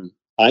led from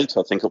 8,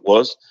 I think it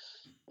was,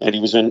 and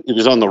he was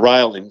on the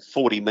rail in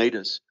 40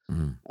 metres.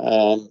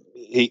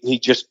 He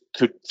just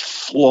could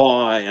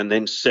fly and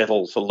then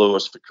settle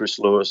for Chris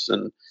Lewis,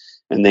 and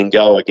then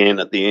go again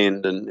at the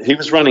end. And he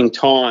was running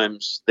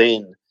times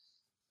then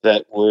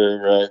that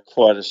were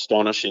quite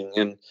astonishing.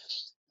 And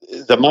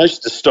the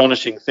most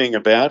astonishing thing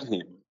about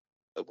him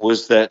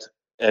was that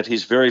at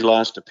his very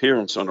last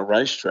appearance on a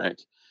racetrack,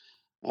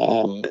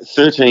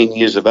 13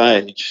 years of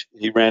age,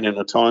 he ran in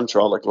a time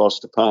trial at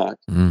Gloucester Park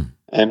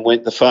and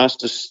went the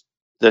fastest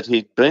that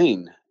he'd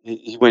been.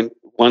 He went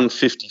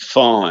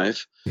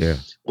 155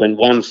 when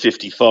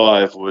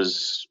 155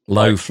 was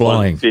low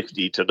flying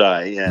 150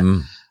 today.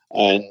 And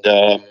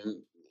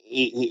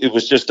it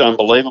was just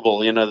unbelievable,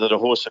 that a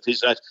horse of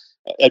his age,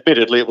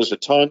 admittedly it was a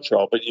time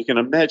trial, but you can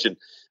imagine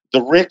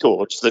the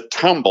records that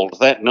tumbled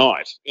that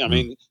night. I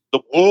mean,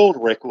 the world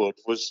record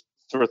was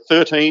for a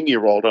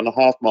 13-year-old on a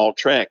half-mile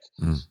track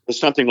was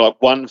something like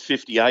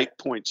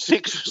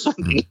 158.6 or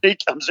something. He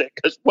comes out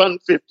goes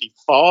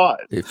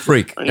 155.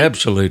 Freak,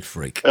 absolute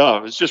freak. Oh,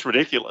 it was just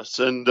ridiculous.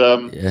 And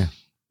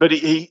but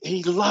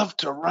he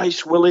loved to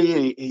race,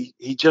 Willie.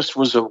 He just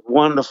was a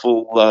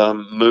wonderful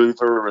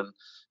mover and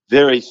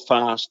very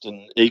fast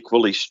and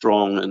equally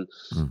strong and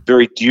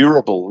very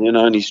durable,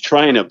 and his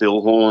trainer,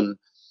 Bill Horn,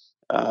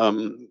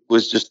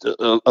 was just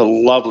a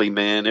lovely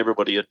man.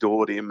 Everybody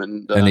adored him.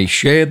 And he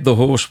shared the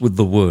horse with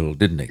the world,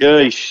 didn't he?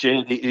 Yeah, he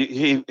shared.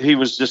 He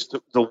was just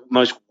the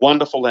most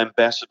wonderful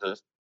ambassador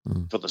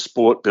for the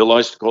sport, Bill. I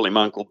used to call him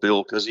Uncle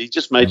Bill because he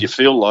just made you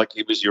feel like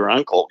he was your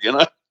uncle,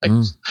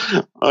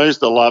 I used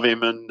to love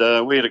him,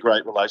 and we had a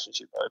great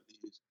relationship over the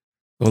years.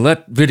 Well,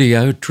 that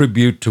video,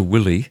 Tribute to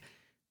Willie,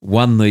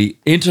 won the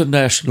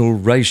International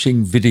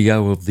Racing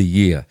Video of the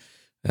Year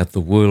at the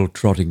World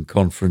Trotting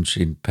Conference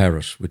in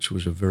Paris, which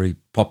was a very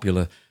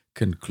popular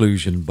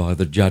conclusion by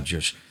the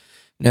judges.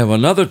 Now,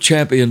 another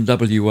champion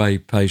WA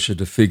pacer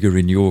to figure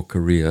in your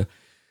career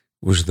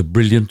was the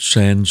brilliant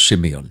San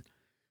Simeon,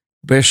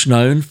 best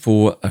known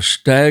for a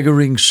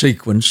staggering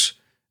sequence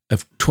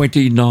of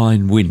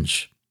 29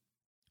 wins.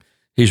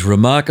 His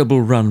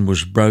remarkable run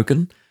was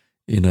broken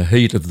in a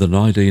heat of the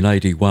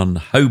 1981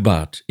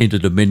 Hobart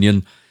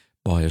Inter-Dominion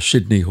by a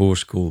Sydney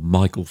horse called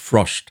Michael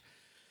Frost.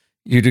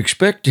 You'd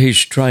expect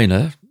his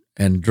trainer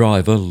and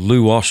driver,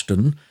 Lou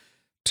Austin,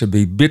 to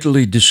be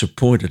bitterly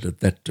disappointed at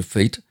that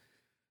defeat,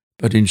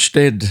 but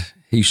instead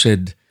he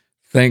said,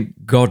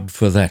 "Thank God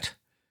for that."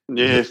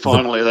 Yeah,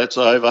 finally that's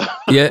over.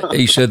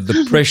 He said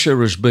the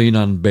pressure has been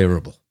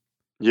unbearable.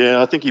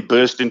 Yeah, I think he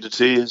burst into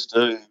tears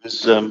too.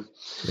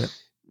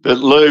 But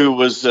Lou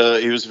was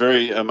he was a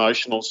very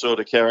emotional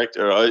sort of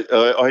character.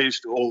 I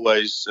used to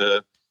always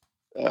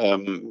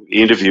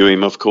interview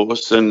him, of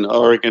course, and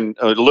I reckon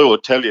Lou will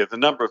tell you the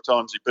number of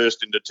times he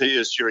burst into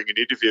tears during an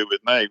interview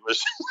with me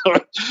was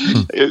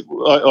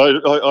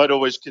I'd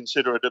always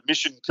consider it a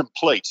mission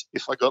complete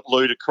if I got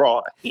Lou to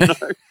cry.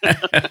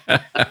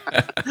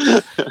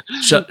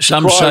 So,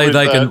 some say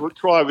they can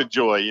cry with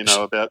joy,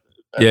 about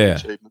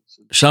achievements.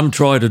 Some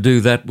try to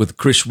do that with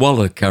Chris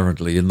Waller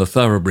currently in the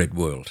thoroughbred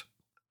world.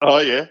 Oh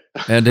yeah,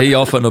 and he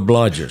often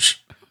obliges.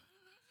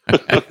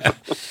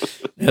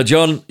 Now,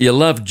 John, you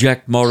love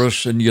Jack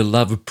Morris and you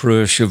love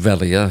Preux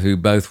Chevalier, who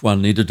both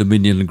won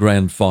Inter-Dominion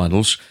Grand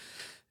Finals,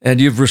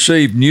 and you've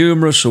received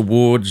numerous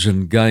awards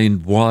and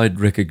gained wide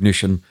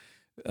recognition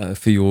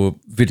for your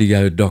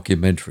video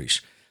documentaries.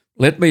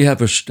 Let me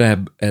have a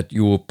stab at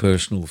your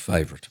personal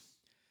favourite.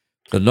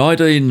 The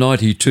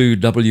 1992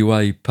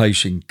 WA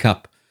Pacing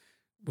Cup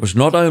was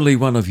not only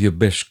one of your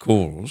best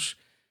calls,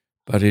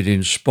 but it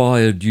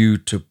inspired you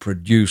to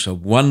produce a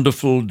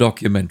wonderful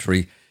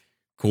documentary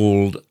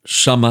called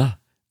Summer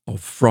of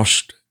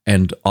Frost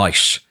and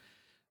Ice.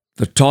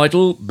 The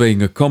title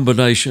being a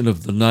combination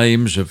of the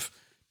names of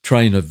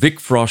trainer Vic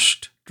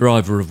Frost,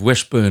 driver of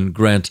Westburn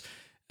Grant,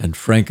 and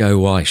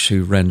Franco Ice,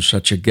 who ran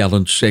such a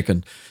gallant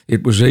second.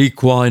 It was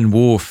equine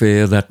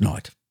warfare that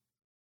night.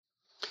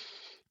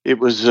 It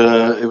was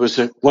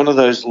one of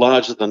those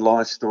larger than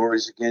life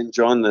stories again,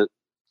 John, that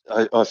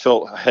I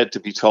felt had to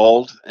be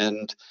told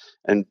and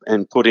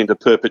put into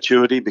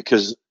perpetuity,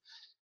 because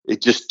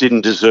it just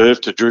didn't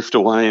deserve to drift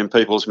away in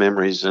people's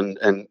memories. And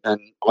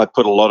I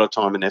put a lot of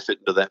time and effort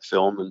into that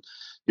film. And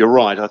you're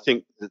right, I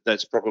think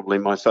that's probably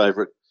my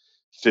favourite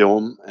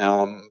film.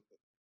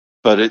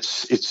 But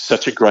it's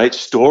such a great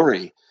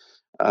story.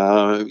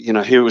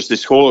 Here was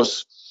this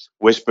horse,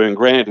 Westburn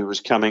Grant, who was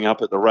coming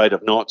up at the rate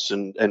of knots,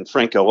 and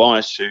Franco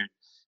Ice, who'd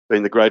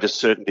been the greatest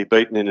certainty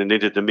beaten in an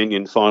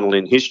Inter-Dominion final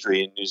in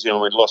history in New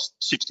Zealand, lost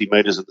 60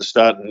 metres at the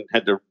start and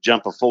had to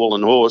jump a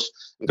fallen horse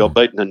and got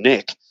beaten a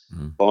neck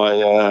by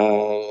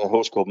a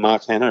horse called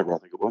Mark Hanover, I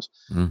think it was.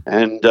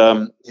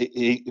 And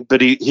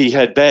he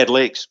had bad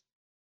legs,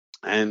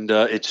 and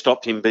it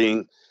stopped him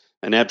being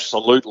an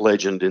absolute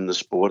legend in the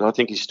sport. I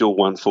think he still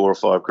won 4 or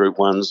 5 Group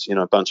 1s,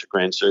 a bunch of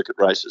Grand Circuit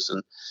races,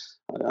 and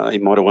he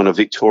might have won a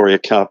Victoria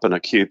Cup and a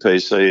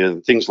QPC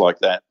and things like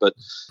that. But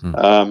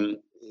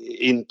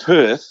in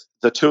Perth,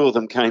 the two of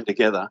them came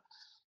together,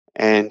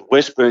 and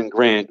Westburn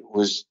Grant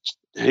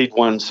he'd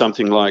won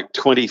something like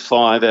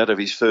 25 out of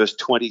his first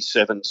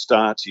 27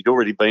 starts. He'd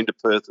already been to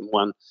Perth and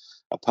won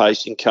a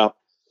Pacing Cup.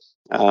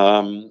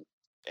 And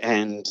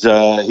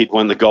he'd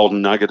won the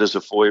Golden Nugget as a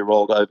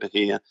 4-year-old over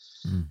here.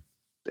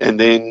 And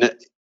then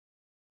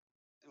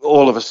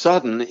all of a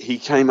sudden he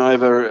came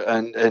over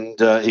and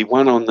he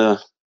won on the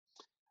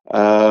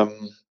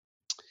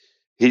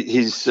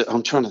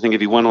I'm trying to think if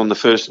he won on the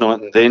first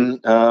night, and then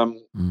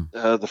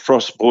the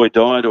Frost Boy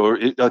died, or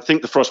I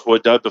think the Frost Boy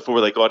died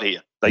before they got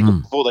here.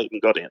 Before they even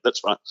got here.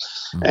 That's right.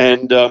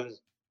 And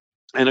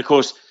of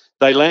course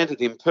they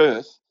landed in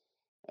Perth,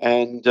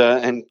 and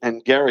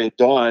Gary had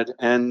died,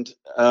 and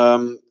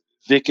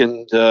Vic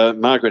and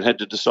Margaret had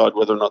to decide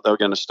whether or not they were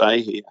going to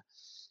stay here.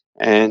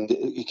 And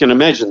you can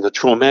imagine the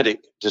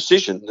traumatic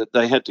decision that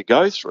they had to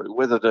go through,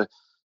 whether to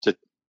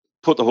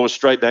put the horse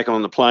straight back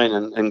on the plane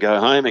and go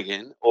home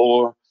again,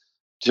 or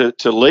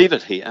to leave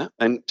it here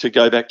and to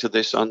go back to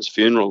their son's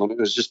funeral. And it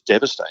was just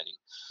devastating.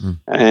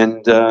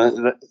 And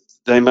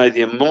they made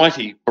the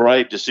mighty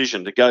brave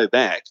decision to go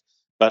back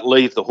but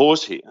leave the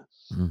horse here.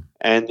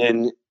 And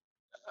then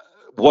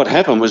what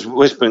happened was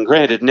Westburn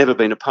Grant had never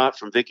been apart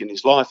from Vic in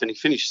his life, and he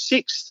finished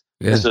 6th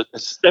as a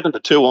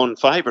 7-2 on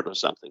favourite or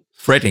something.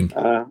 Fretting.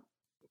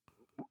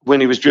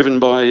 When he was driven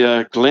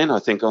by Glenn, I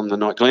think, on the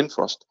night, Glenn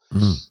Frost.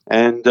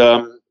 And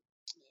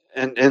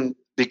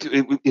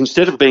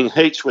instead of being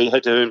heats where you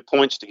had to earn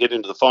points to get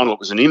into the final, it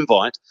was an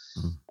invite.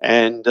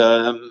 And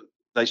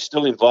they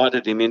still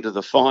invited him into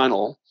the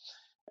final,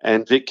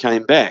 and Vic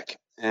came back,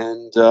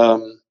 and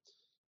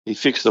he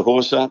fixed the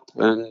horse up,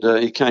 and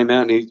he came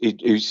out, and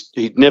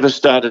he'd never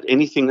started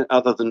anything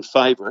other than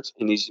favourite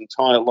in his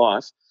entire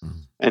life.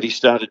 And he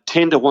started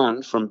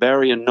 10-1 from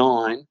barrier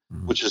 9,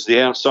 which is the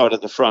outside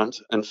of the front,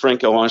 and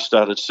Franco Ice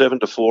started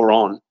 7-4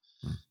 on.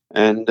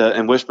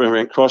 And Westburn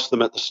Grant crossed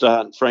them at the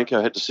start, and Franco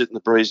had to sit in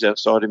the breeze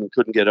outside him and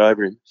couldn't get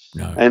over him.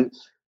 And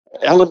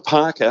Alan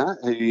Parker,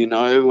 who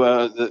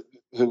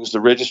who was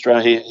the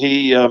registrar here,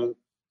 he and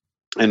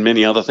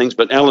many other things,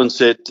 but Alan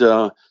said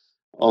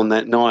on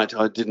that night,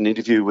 I did an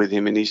interview with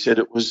him, and he said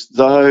it was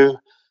though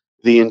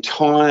the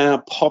entire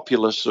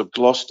populace of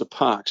Gloucester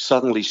Park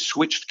suddenly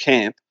switched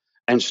camp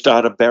and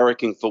started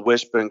barracking for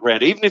Westburn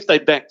Grant. Even if they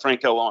backed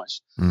Franco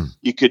Ice,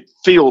 you could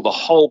feel the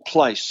whole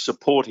place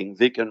supporting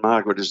Vic and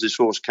Margaret as this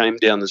horse came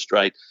down the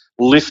straight,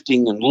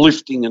 lifting and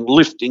lifting and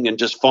lifting and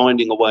just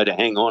finding a way to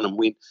hang on and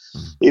win.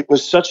 It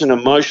was such an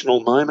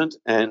emotional moment,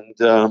 and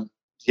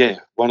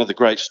one of the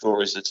great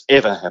stories that's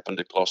ever happened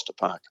at Gloucester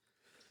Park.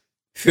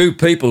 Few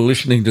people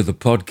listening to the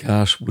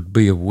podcast would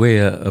be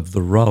aware of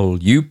the role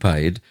you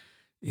played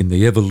in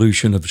the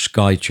evolution of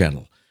Sky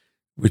Channel,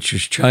 which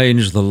has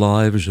changed the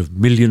lives of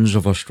millions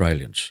of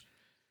Australians.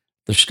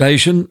 The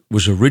station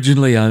was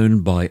originally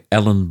owned by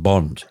Alan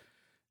Bond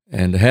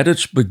and had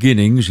its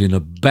beginnings in a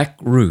back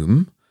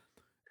room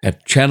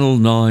at Channel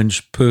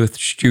 9's Perth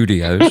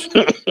studios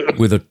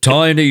with a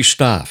tiny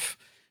staff.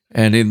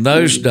 And in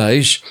those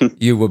days,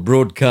 you were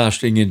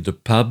broadcasting into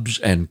pubs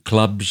and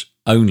clubs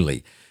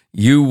only.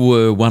 You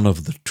were one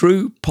of the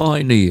true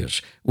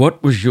pioneers.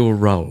 What was your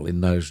role in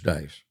those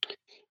days?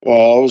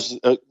 Well, I was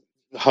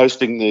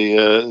hosting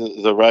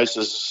the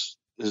races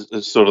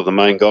as sort of the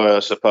main guy, I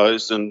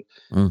suppose. And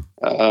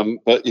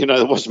but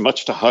there wasn't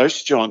much to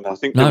host, John. I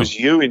think there was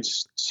you in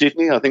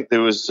Sydney. I think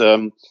there was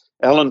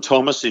Alan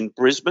Thomas in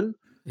Brisbane.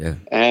 Yeah.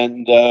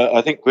 And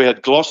I think we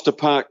had Gloucester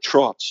Park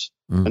trots,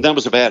 and that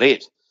was about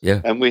it. Yeah.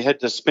 And we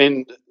had to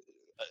spend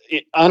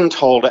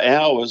untold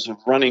hours of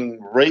running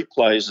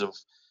replays of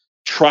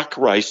truck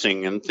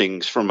racing and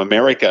things from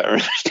America,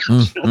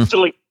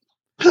 filling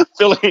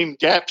in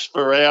gaps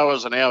for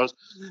hours and hours.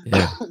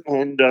 Yeah.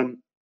 And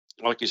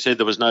like you said,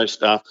 there was no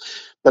staff,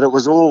 but it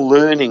was all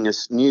learning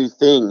this new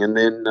thing. And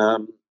then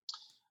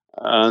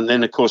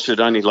of course,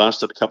 it only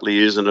lasted a couple of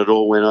years, and it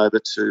all went over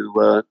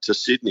to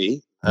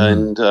Sydney.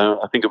 and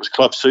I think it was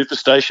Club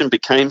Superstation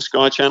became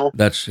Sky Channel.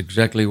 That's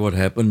exactly what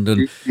happened.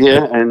 And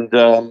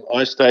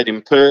I stayed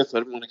in Perth. I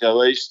didn't want to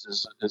go east,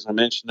 as I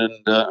mentioned,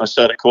 and I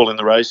started calling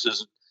the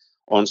races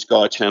on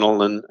Sky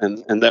Channel,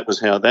 and that was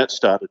how that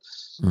started.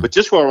 But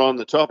just while we're on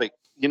the topic,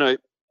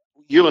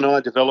 you and I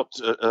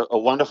developed a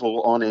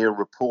wonderful on-air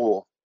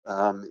rapport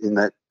in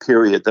that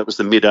period. That was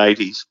the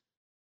mid-'80s.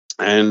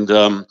 And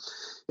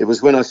it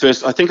was when I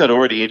think I'd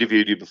already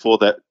interviewed you before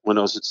that when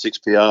I was at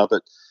 6PR,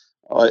 but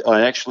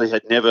I actually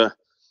had never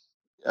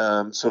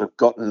sort of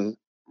gotten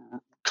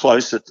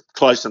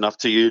close enough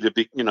to you to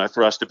be,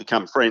 for us to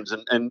become friends.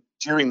 And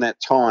during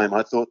that time,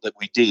 I thought that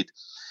we did.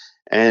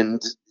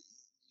 And,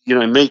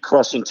 me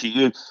crossing to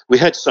you, we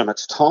had so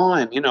much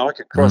time, I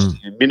could cross to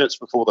you minutes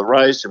before the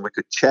race and we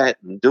could chat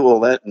and do all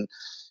that. And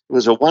it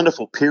was a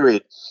wonderful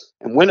period.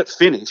 And when it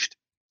finished,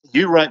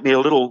 you wrote me a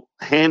little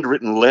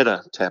handwritten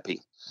letter,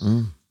 Tappy.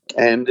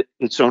 And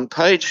it's on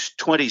page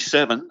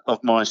 27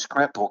 of my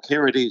scrapbook.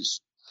 Here it is.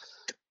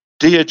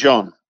 Dear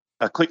John,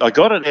 I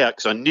got it out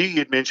because I knew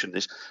you'd mentioned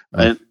this.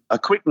 And a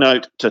quick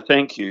note to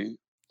thank you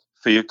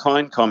for your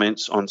kind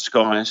comments on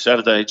Sky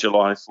Saturday,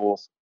 July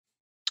 4th.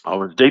 I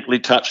was deeply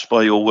touched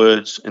by your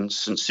words and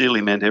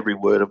sincerely meant every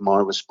word of my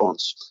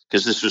response,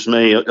 because this was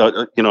me.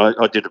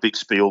 I did a big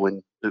spiel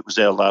when it was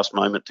our last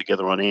moment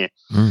together on air.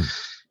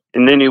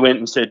 And then you went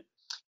and said,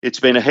 it's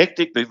been a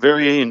hectic but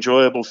very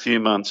enjoyable few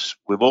months.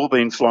 We've all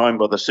been flying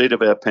by the seat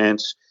of our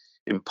pants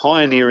in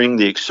pioneering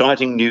the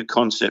exciting new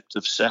concept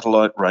of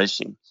satellite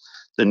racing.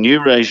 The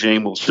new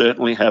regime will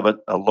certainly have it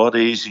a lot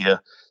easier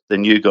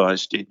than you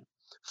guys did.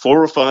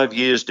 4 or 5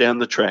 years down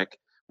the track,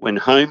 when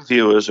home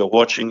viewers are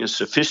watching a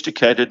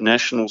sophisticated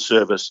national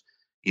service,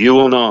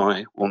 you and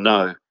I will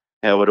know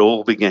how it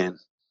all began.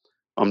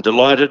 I'm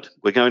delighted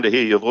we're going to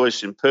hear your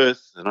voice in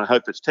Perth, and I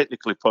hope it's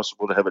technically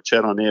possible to have a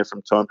chat on air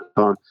from time to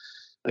time.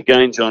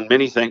 Again, John,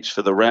 many thanks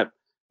for the rap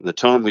and the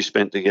time we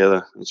spent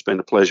together. It's been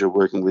a pleasure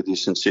working with you.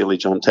 Sincerely,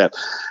 John Tapp.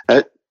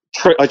 I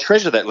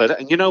treasure that letter,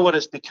 and you know what?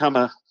 It's become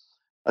a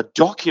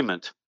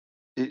document.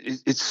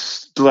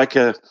 It's like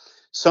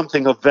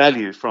something of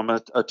value from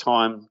a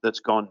time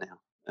that's gone now.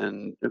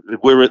 And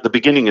we're at the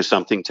beginning of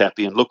something,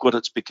 Tappy, and look what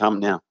it's become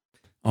now.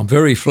 I'm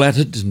very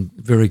flattered and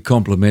very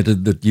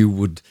complimented that you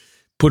would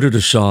put it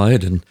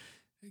aside and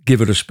give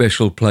it a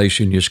special place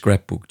in your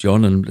scrapbook,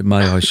 John. And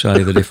may I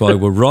say that if I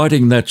were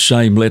writing that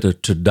same letter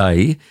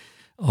today,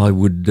 I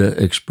would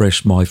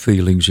express my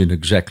feelings in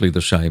exactly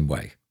the same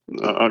way.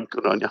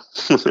 Good on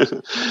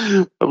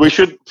you. We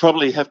should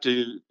probably have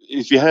to,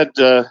 if you had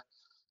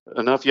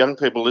enough young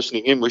people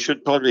listening in, we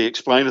should probably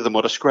explain to them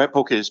what a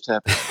scrapbook is,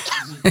 Tappy.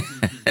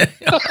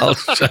 I'll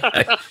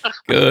say,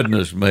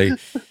 goodness me.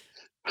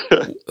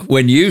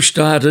 When you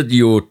started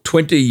your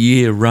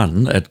 20-year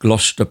run at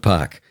Gloucester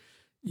Park,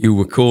 you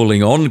were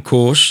calling on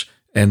course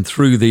and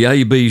through the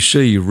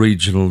ABC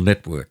regional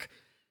network.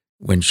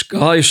 When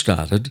Sky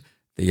started,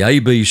 the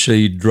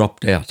ABC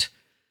dropped out.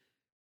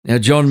 Now,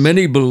 John,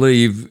 many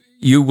believe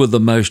you were the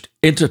most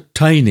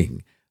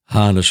entertaining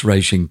harness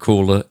racing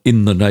caller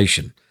in the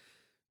nation.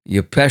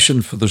 Your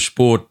passion for the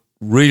sport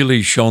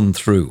really shone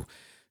through,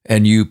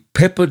 and you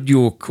peppered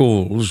your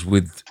calls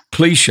with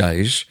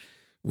cliches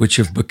which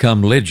have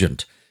become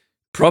legend.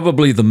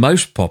 Probably the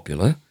most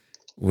popular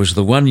was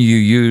the one you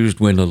used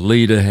when a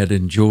leader had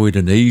enjoyed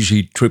an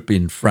easy trip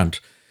in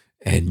front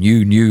and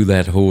you knew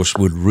that horse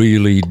would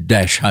really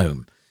dash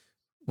home.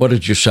 What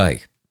did you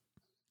say?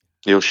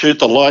 You'll shoot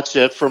the lights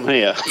out from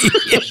here.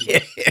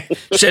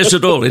 Says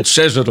it all. It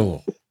says it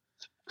all.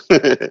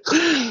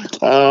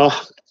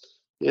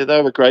 Yeah,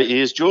 they were great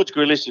years. George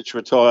Grillicic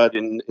retired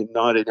in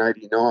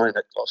 1989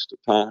 at Gloucester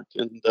Park,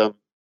 and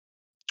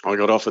I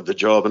got offered the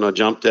job and I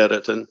jumped at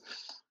it, and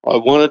I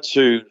wanted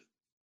to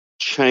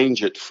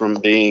change it from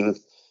being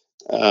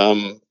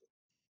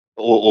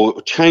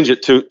or change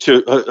it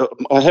to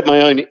I had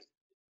my own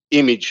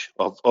image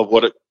of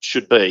what it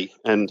should be.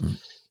 And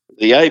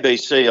the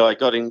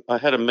ABC, I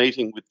had a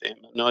meeting with them,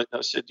 and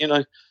I said,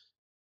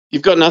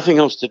 you've got nothing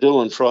else to do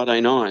on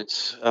Friday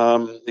nights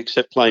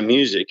except play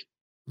music.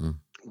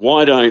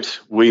 Why don't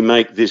we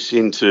make this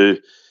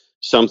into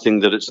something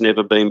that it's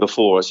never been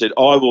before? I said,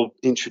 I will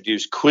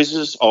introduce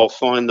quizzes. I'll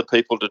find the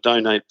people to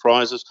donate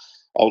prizes.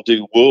 I'll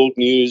do world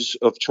news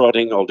of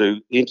trotting. I'll do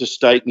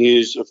interstate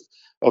news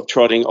of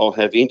trotting. I'll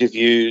have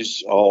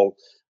interviews. I'll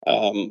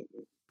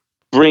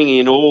bring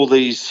in all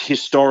these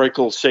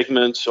historical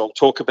segments. I'll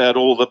talk about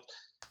all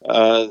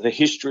the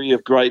history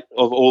of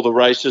all the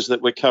races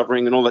that we're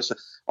covering and all that stuff.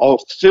 I'll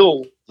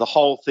fill the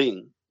whole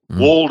thing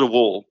wall to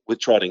wall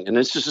with trotting. And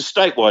this is a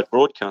statewide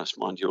broadcast,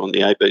 mind you, on the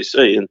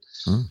ABC.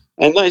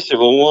 And they said,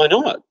 well, why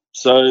not?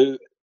 So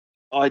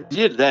I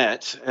did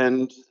that,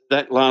 and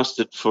that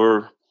lasted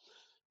for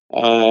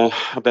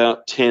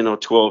about 10 or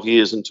 12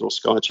 years until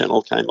Sky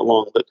Channel came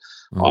along. But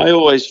I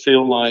always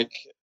feel like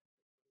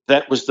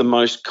that was the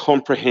most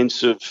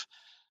comprehensive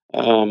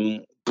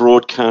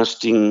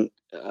broadcasting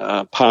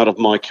part of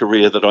my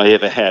career that I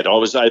ever had. I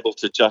was able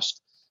to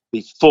just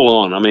be full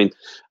on. I mean,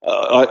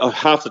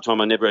 half the time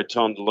I never had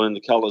time to learn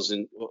the colours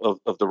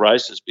of the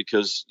races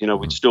because, you know,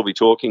 we'd still be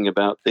talking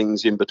about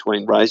things in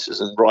between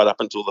races and right up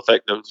until the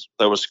fact that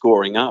they were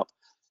scoring up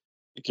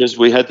because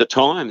we had the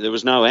time. There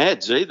was no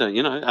ads either,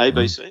 you know,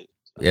 ABC.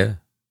 Yeah.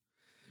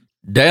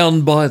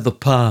 Down by the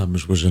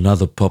palms was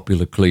another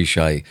popular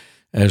cliche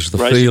as the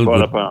Racing field by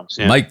the would palms,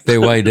 yeah. make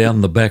their way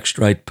down the back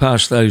straight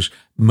past those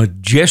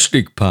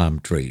majestic palm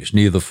trees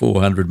near the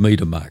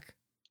 400-metre mark.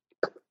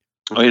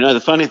 Well, you know, the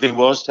funny thing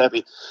was,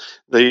 Tabby,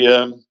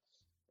 soon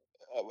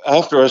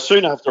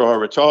after I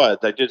retired,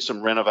 they did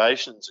some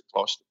renovations at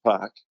Gloucester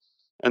Park,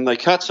 and they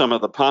cut some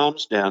of the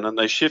palms down and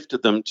they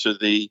shifted them to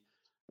the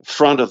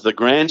front of the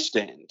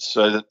grandstand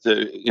so that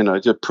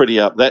to pretty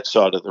up that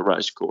side of the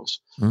racecourse.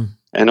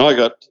 And I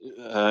got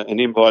an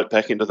invite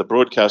back into the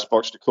broadcast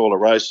box to call a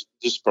race.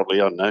 This is probably,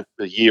 I don't know,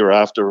 a year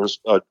after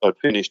I'd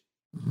finished,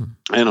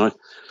 and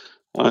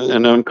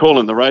I'm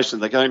calling the race,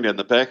 and they're going down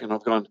the back, and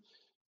I've gone.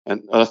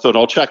 And I thought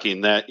I'll chuck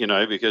in that, you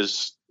know,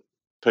 because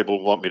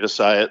people want me to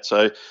say it.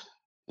 So,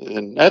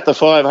 and at the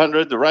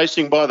 500, the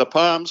Racing by the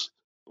Palms,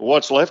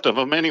 what's left of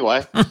them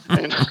anyway.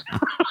 And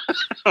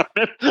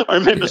I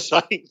remember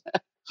saying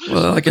that.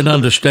 Well, I can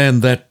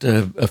understand that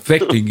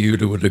affecting you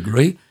to a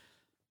degree.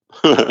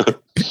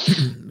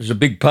 There's a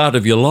big part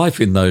of your life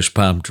in those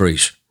palm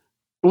trees.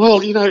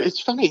 Well, you know, it's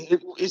funny.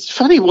 It's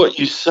funny what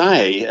you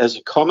say as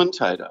a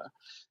commentator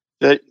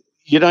that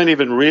you don't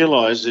even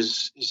realise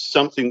is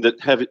something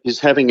that is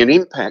having an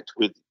impact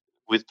with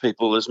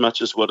people as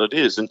much as what it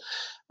is. And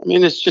I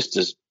mean, it's just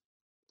as,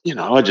 you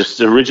know, I just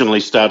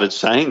originally started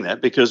saying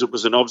that because it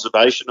was an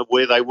observation of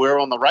where they were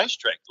on the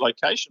racetrack,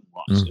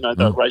 location-wise. You know,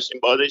 they're racing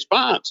by these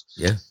palms.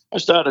 Yeah. I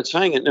started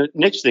saying it. The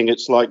next thing,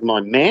 it's like my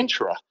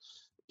mantra.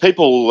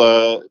 People,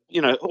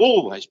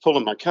 always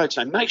pulling my coat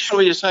saying, make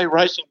sure you say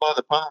Racing by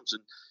the Palms.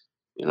 And,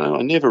 you know,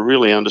 I never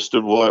really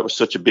understood why it was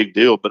such a big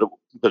deal, but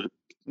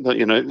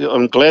you know,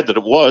 I'm glad that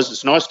it was.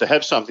 It's nice to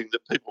have something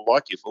that people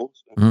like you for.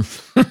 So.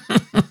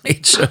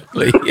 It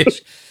certainly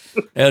is.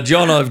 Now,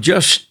 John, I've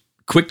just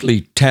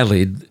quickly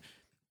tallied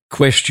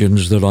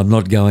questions that I'm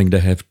not going to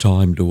have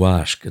time to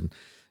ask, and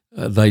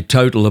they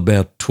total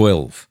about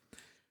 12.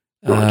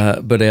 Right.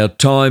 But our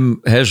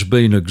time has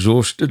been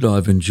exhausted.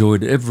 I've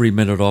enjoyed every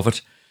minute of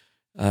it.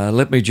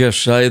 Let me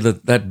just say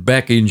that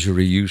back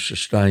injury you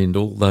sustained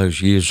all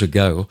those years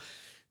ago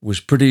was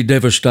pretty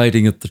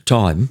devastating at the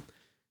time,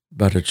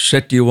 but it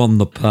set you on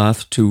the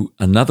path to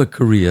another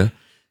career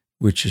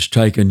which has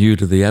taken you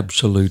to the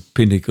absolute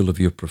pinnacle of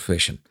your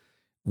profession.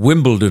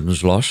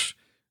 Wimbledon's loss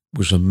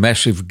was a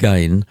massive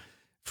gain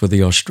for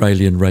the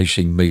Australian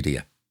racing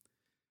media.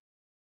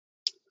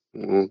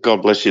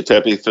 God bless you,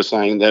 Tabby, for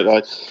saying that.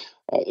 I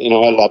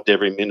loved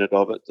every minute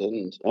of it,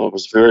 and I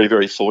was very,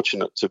 very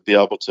fortunate to be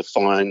able to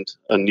find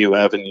a new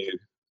avenue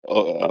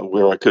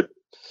where I could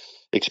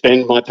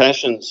expand my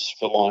passions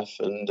for life.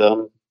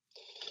 And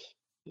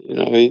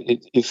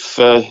if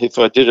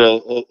I did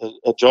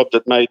a job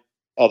that made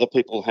other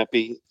people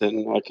happy,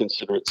 then I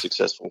consider it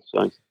successful.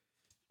 So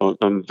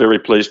I'm very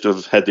pleased to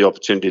have had the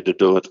opportunity to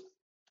do it.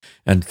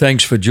 And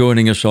thanks for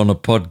joining us on a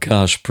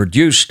podcast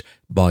produced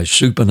by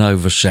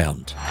Supernova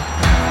Sound.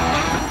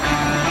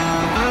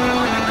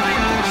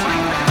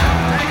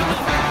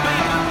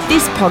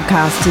 This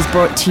podcast is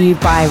brought to you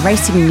by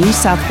Racing New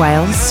South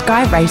Wales,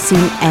 Sky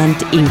Racing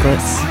and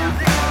Inglis.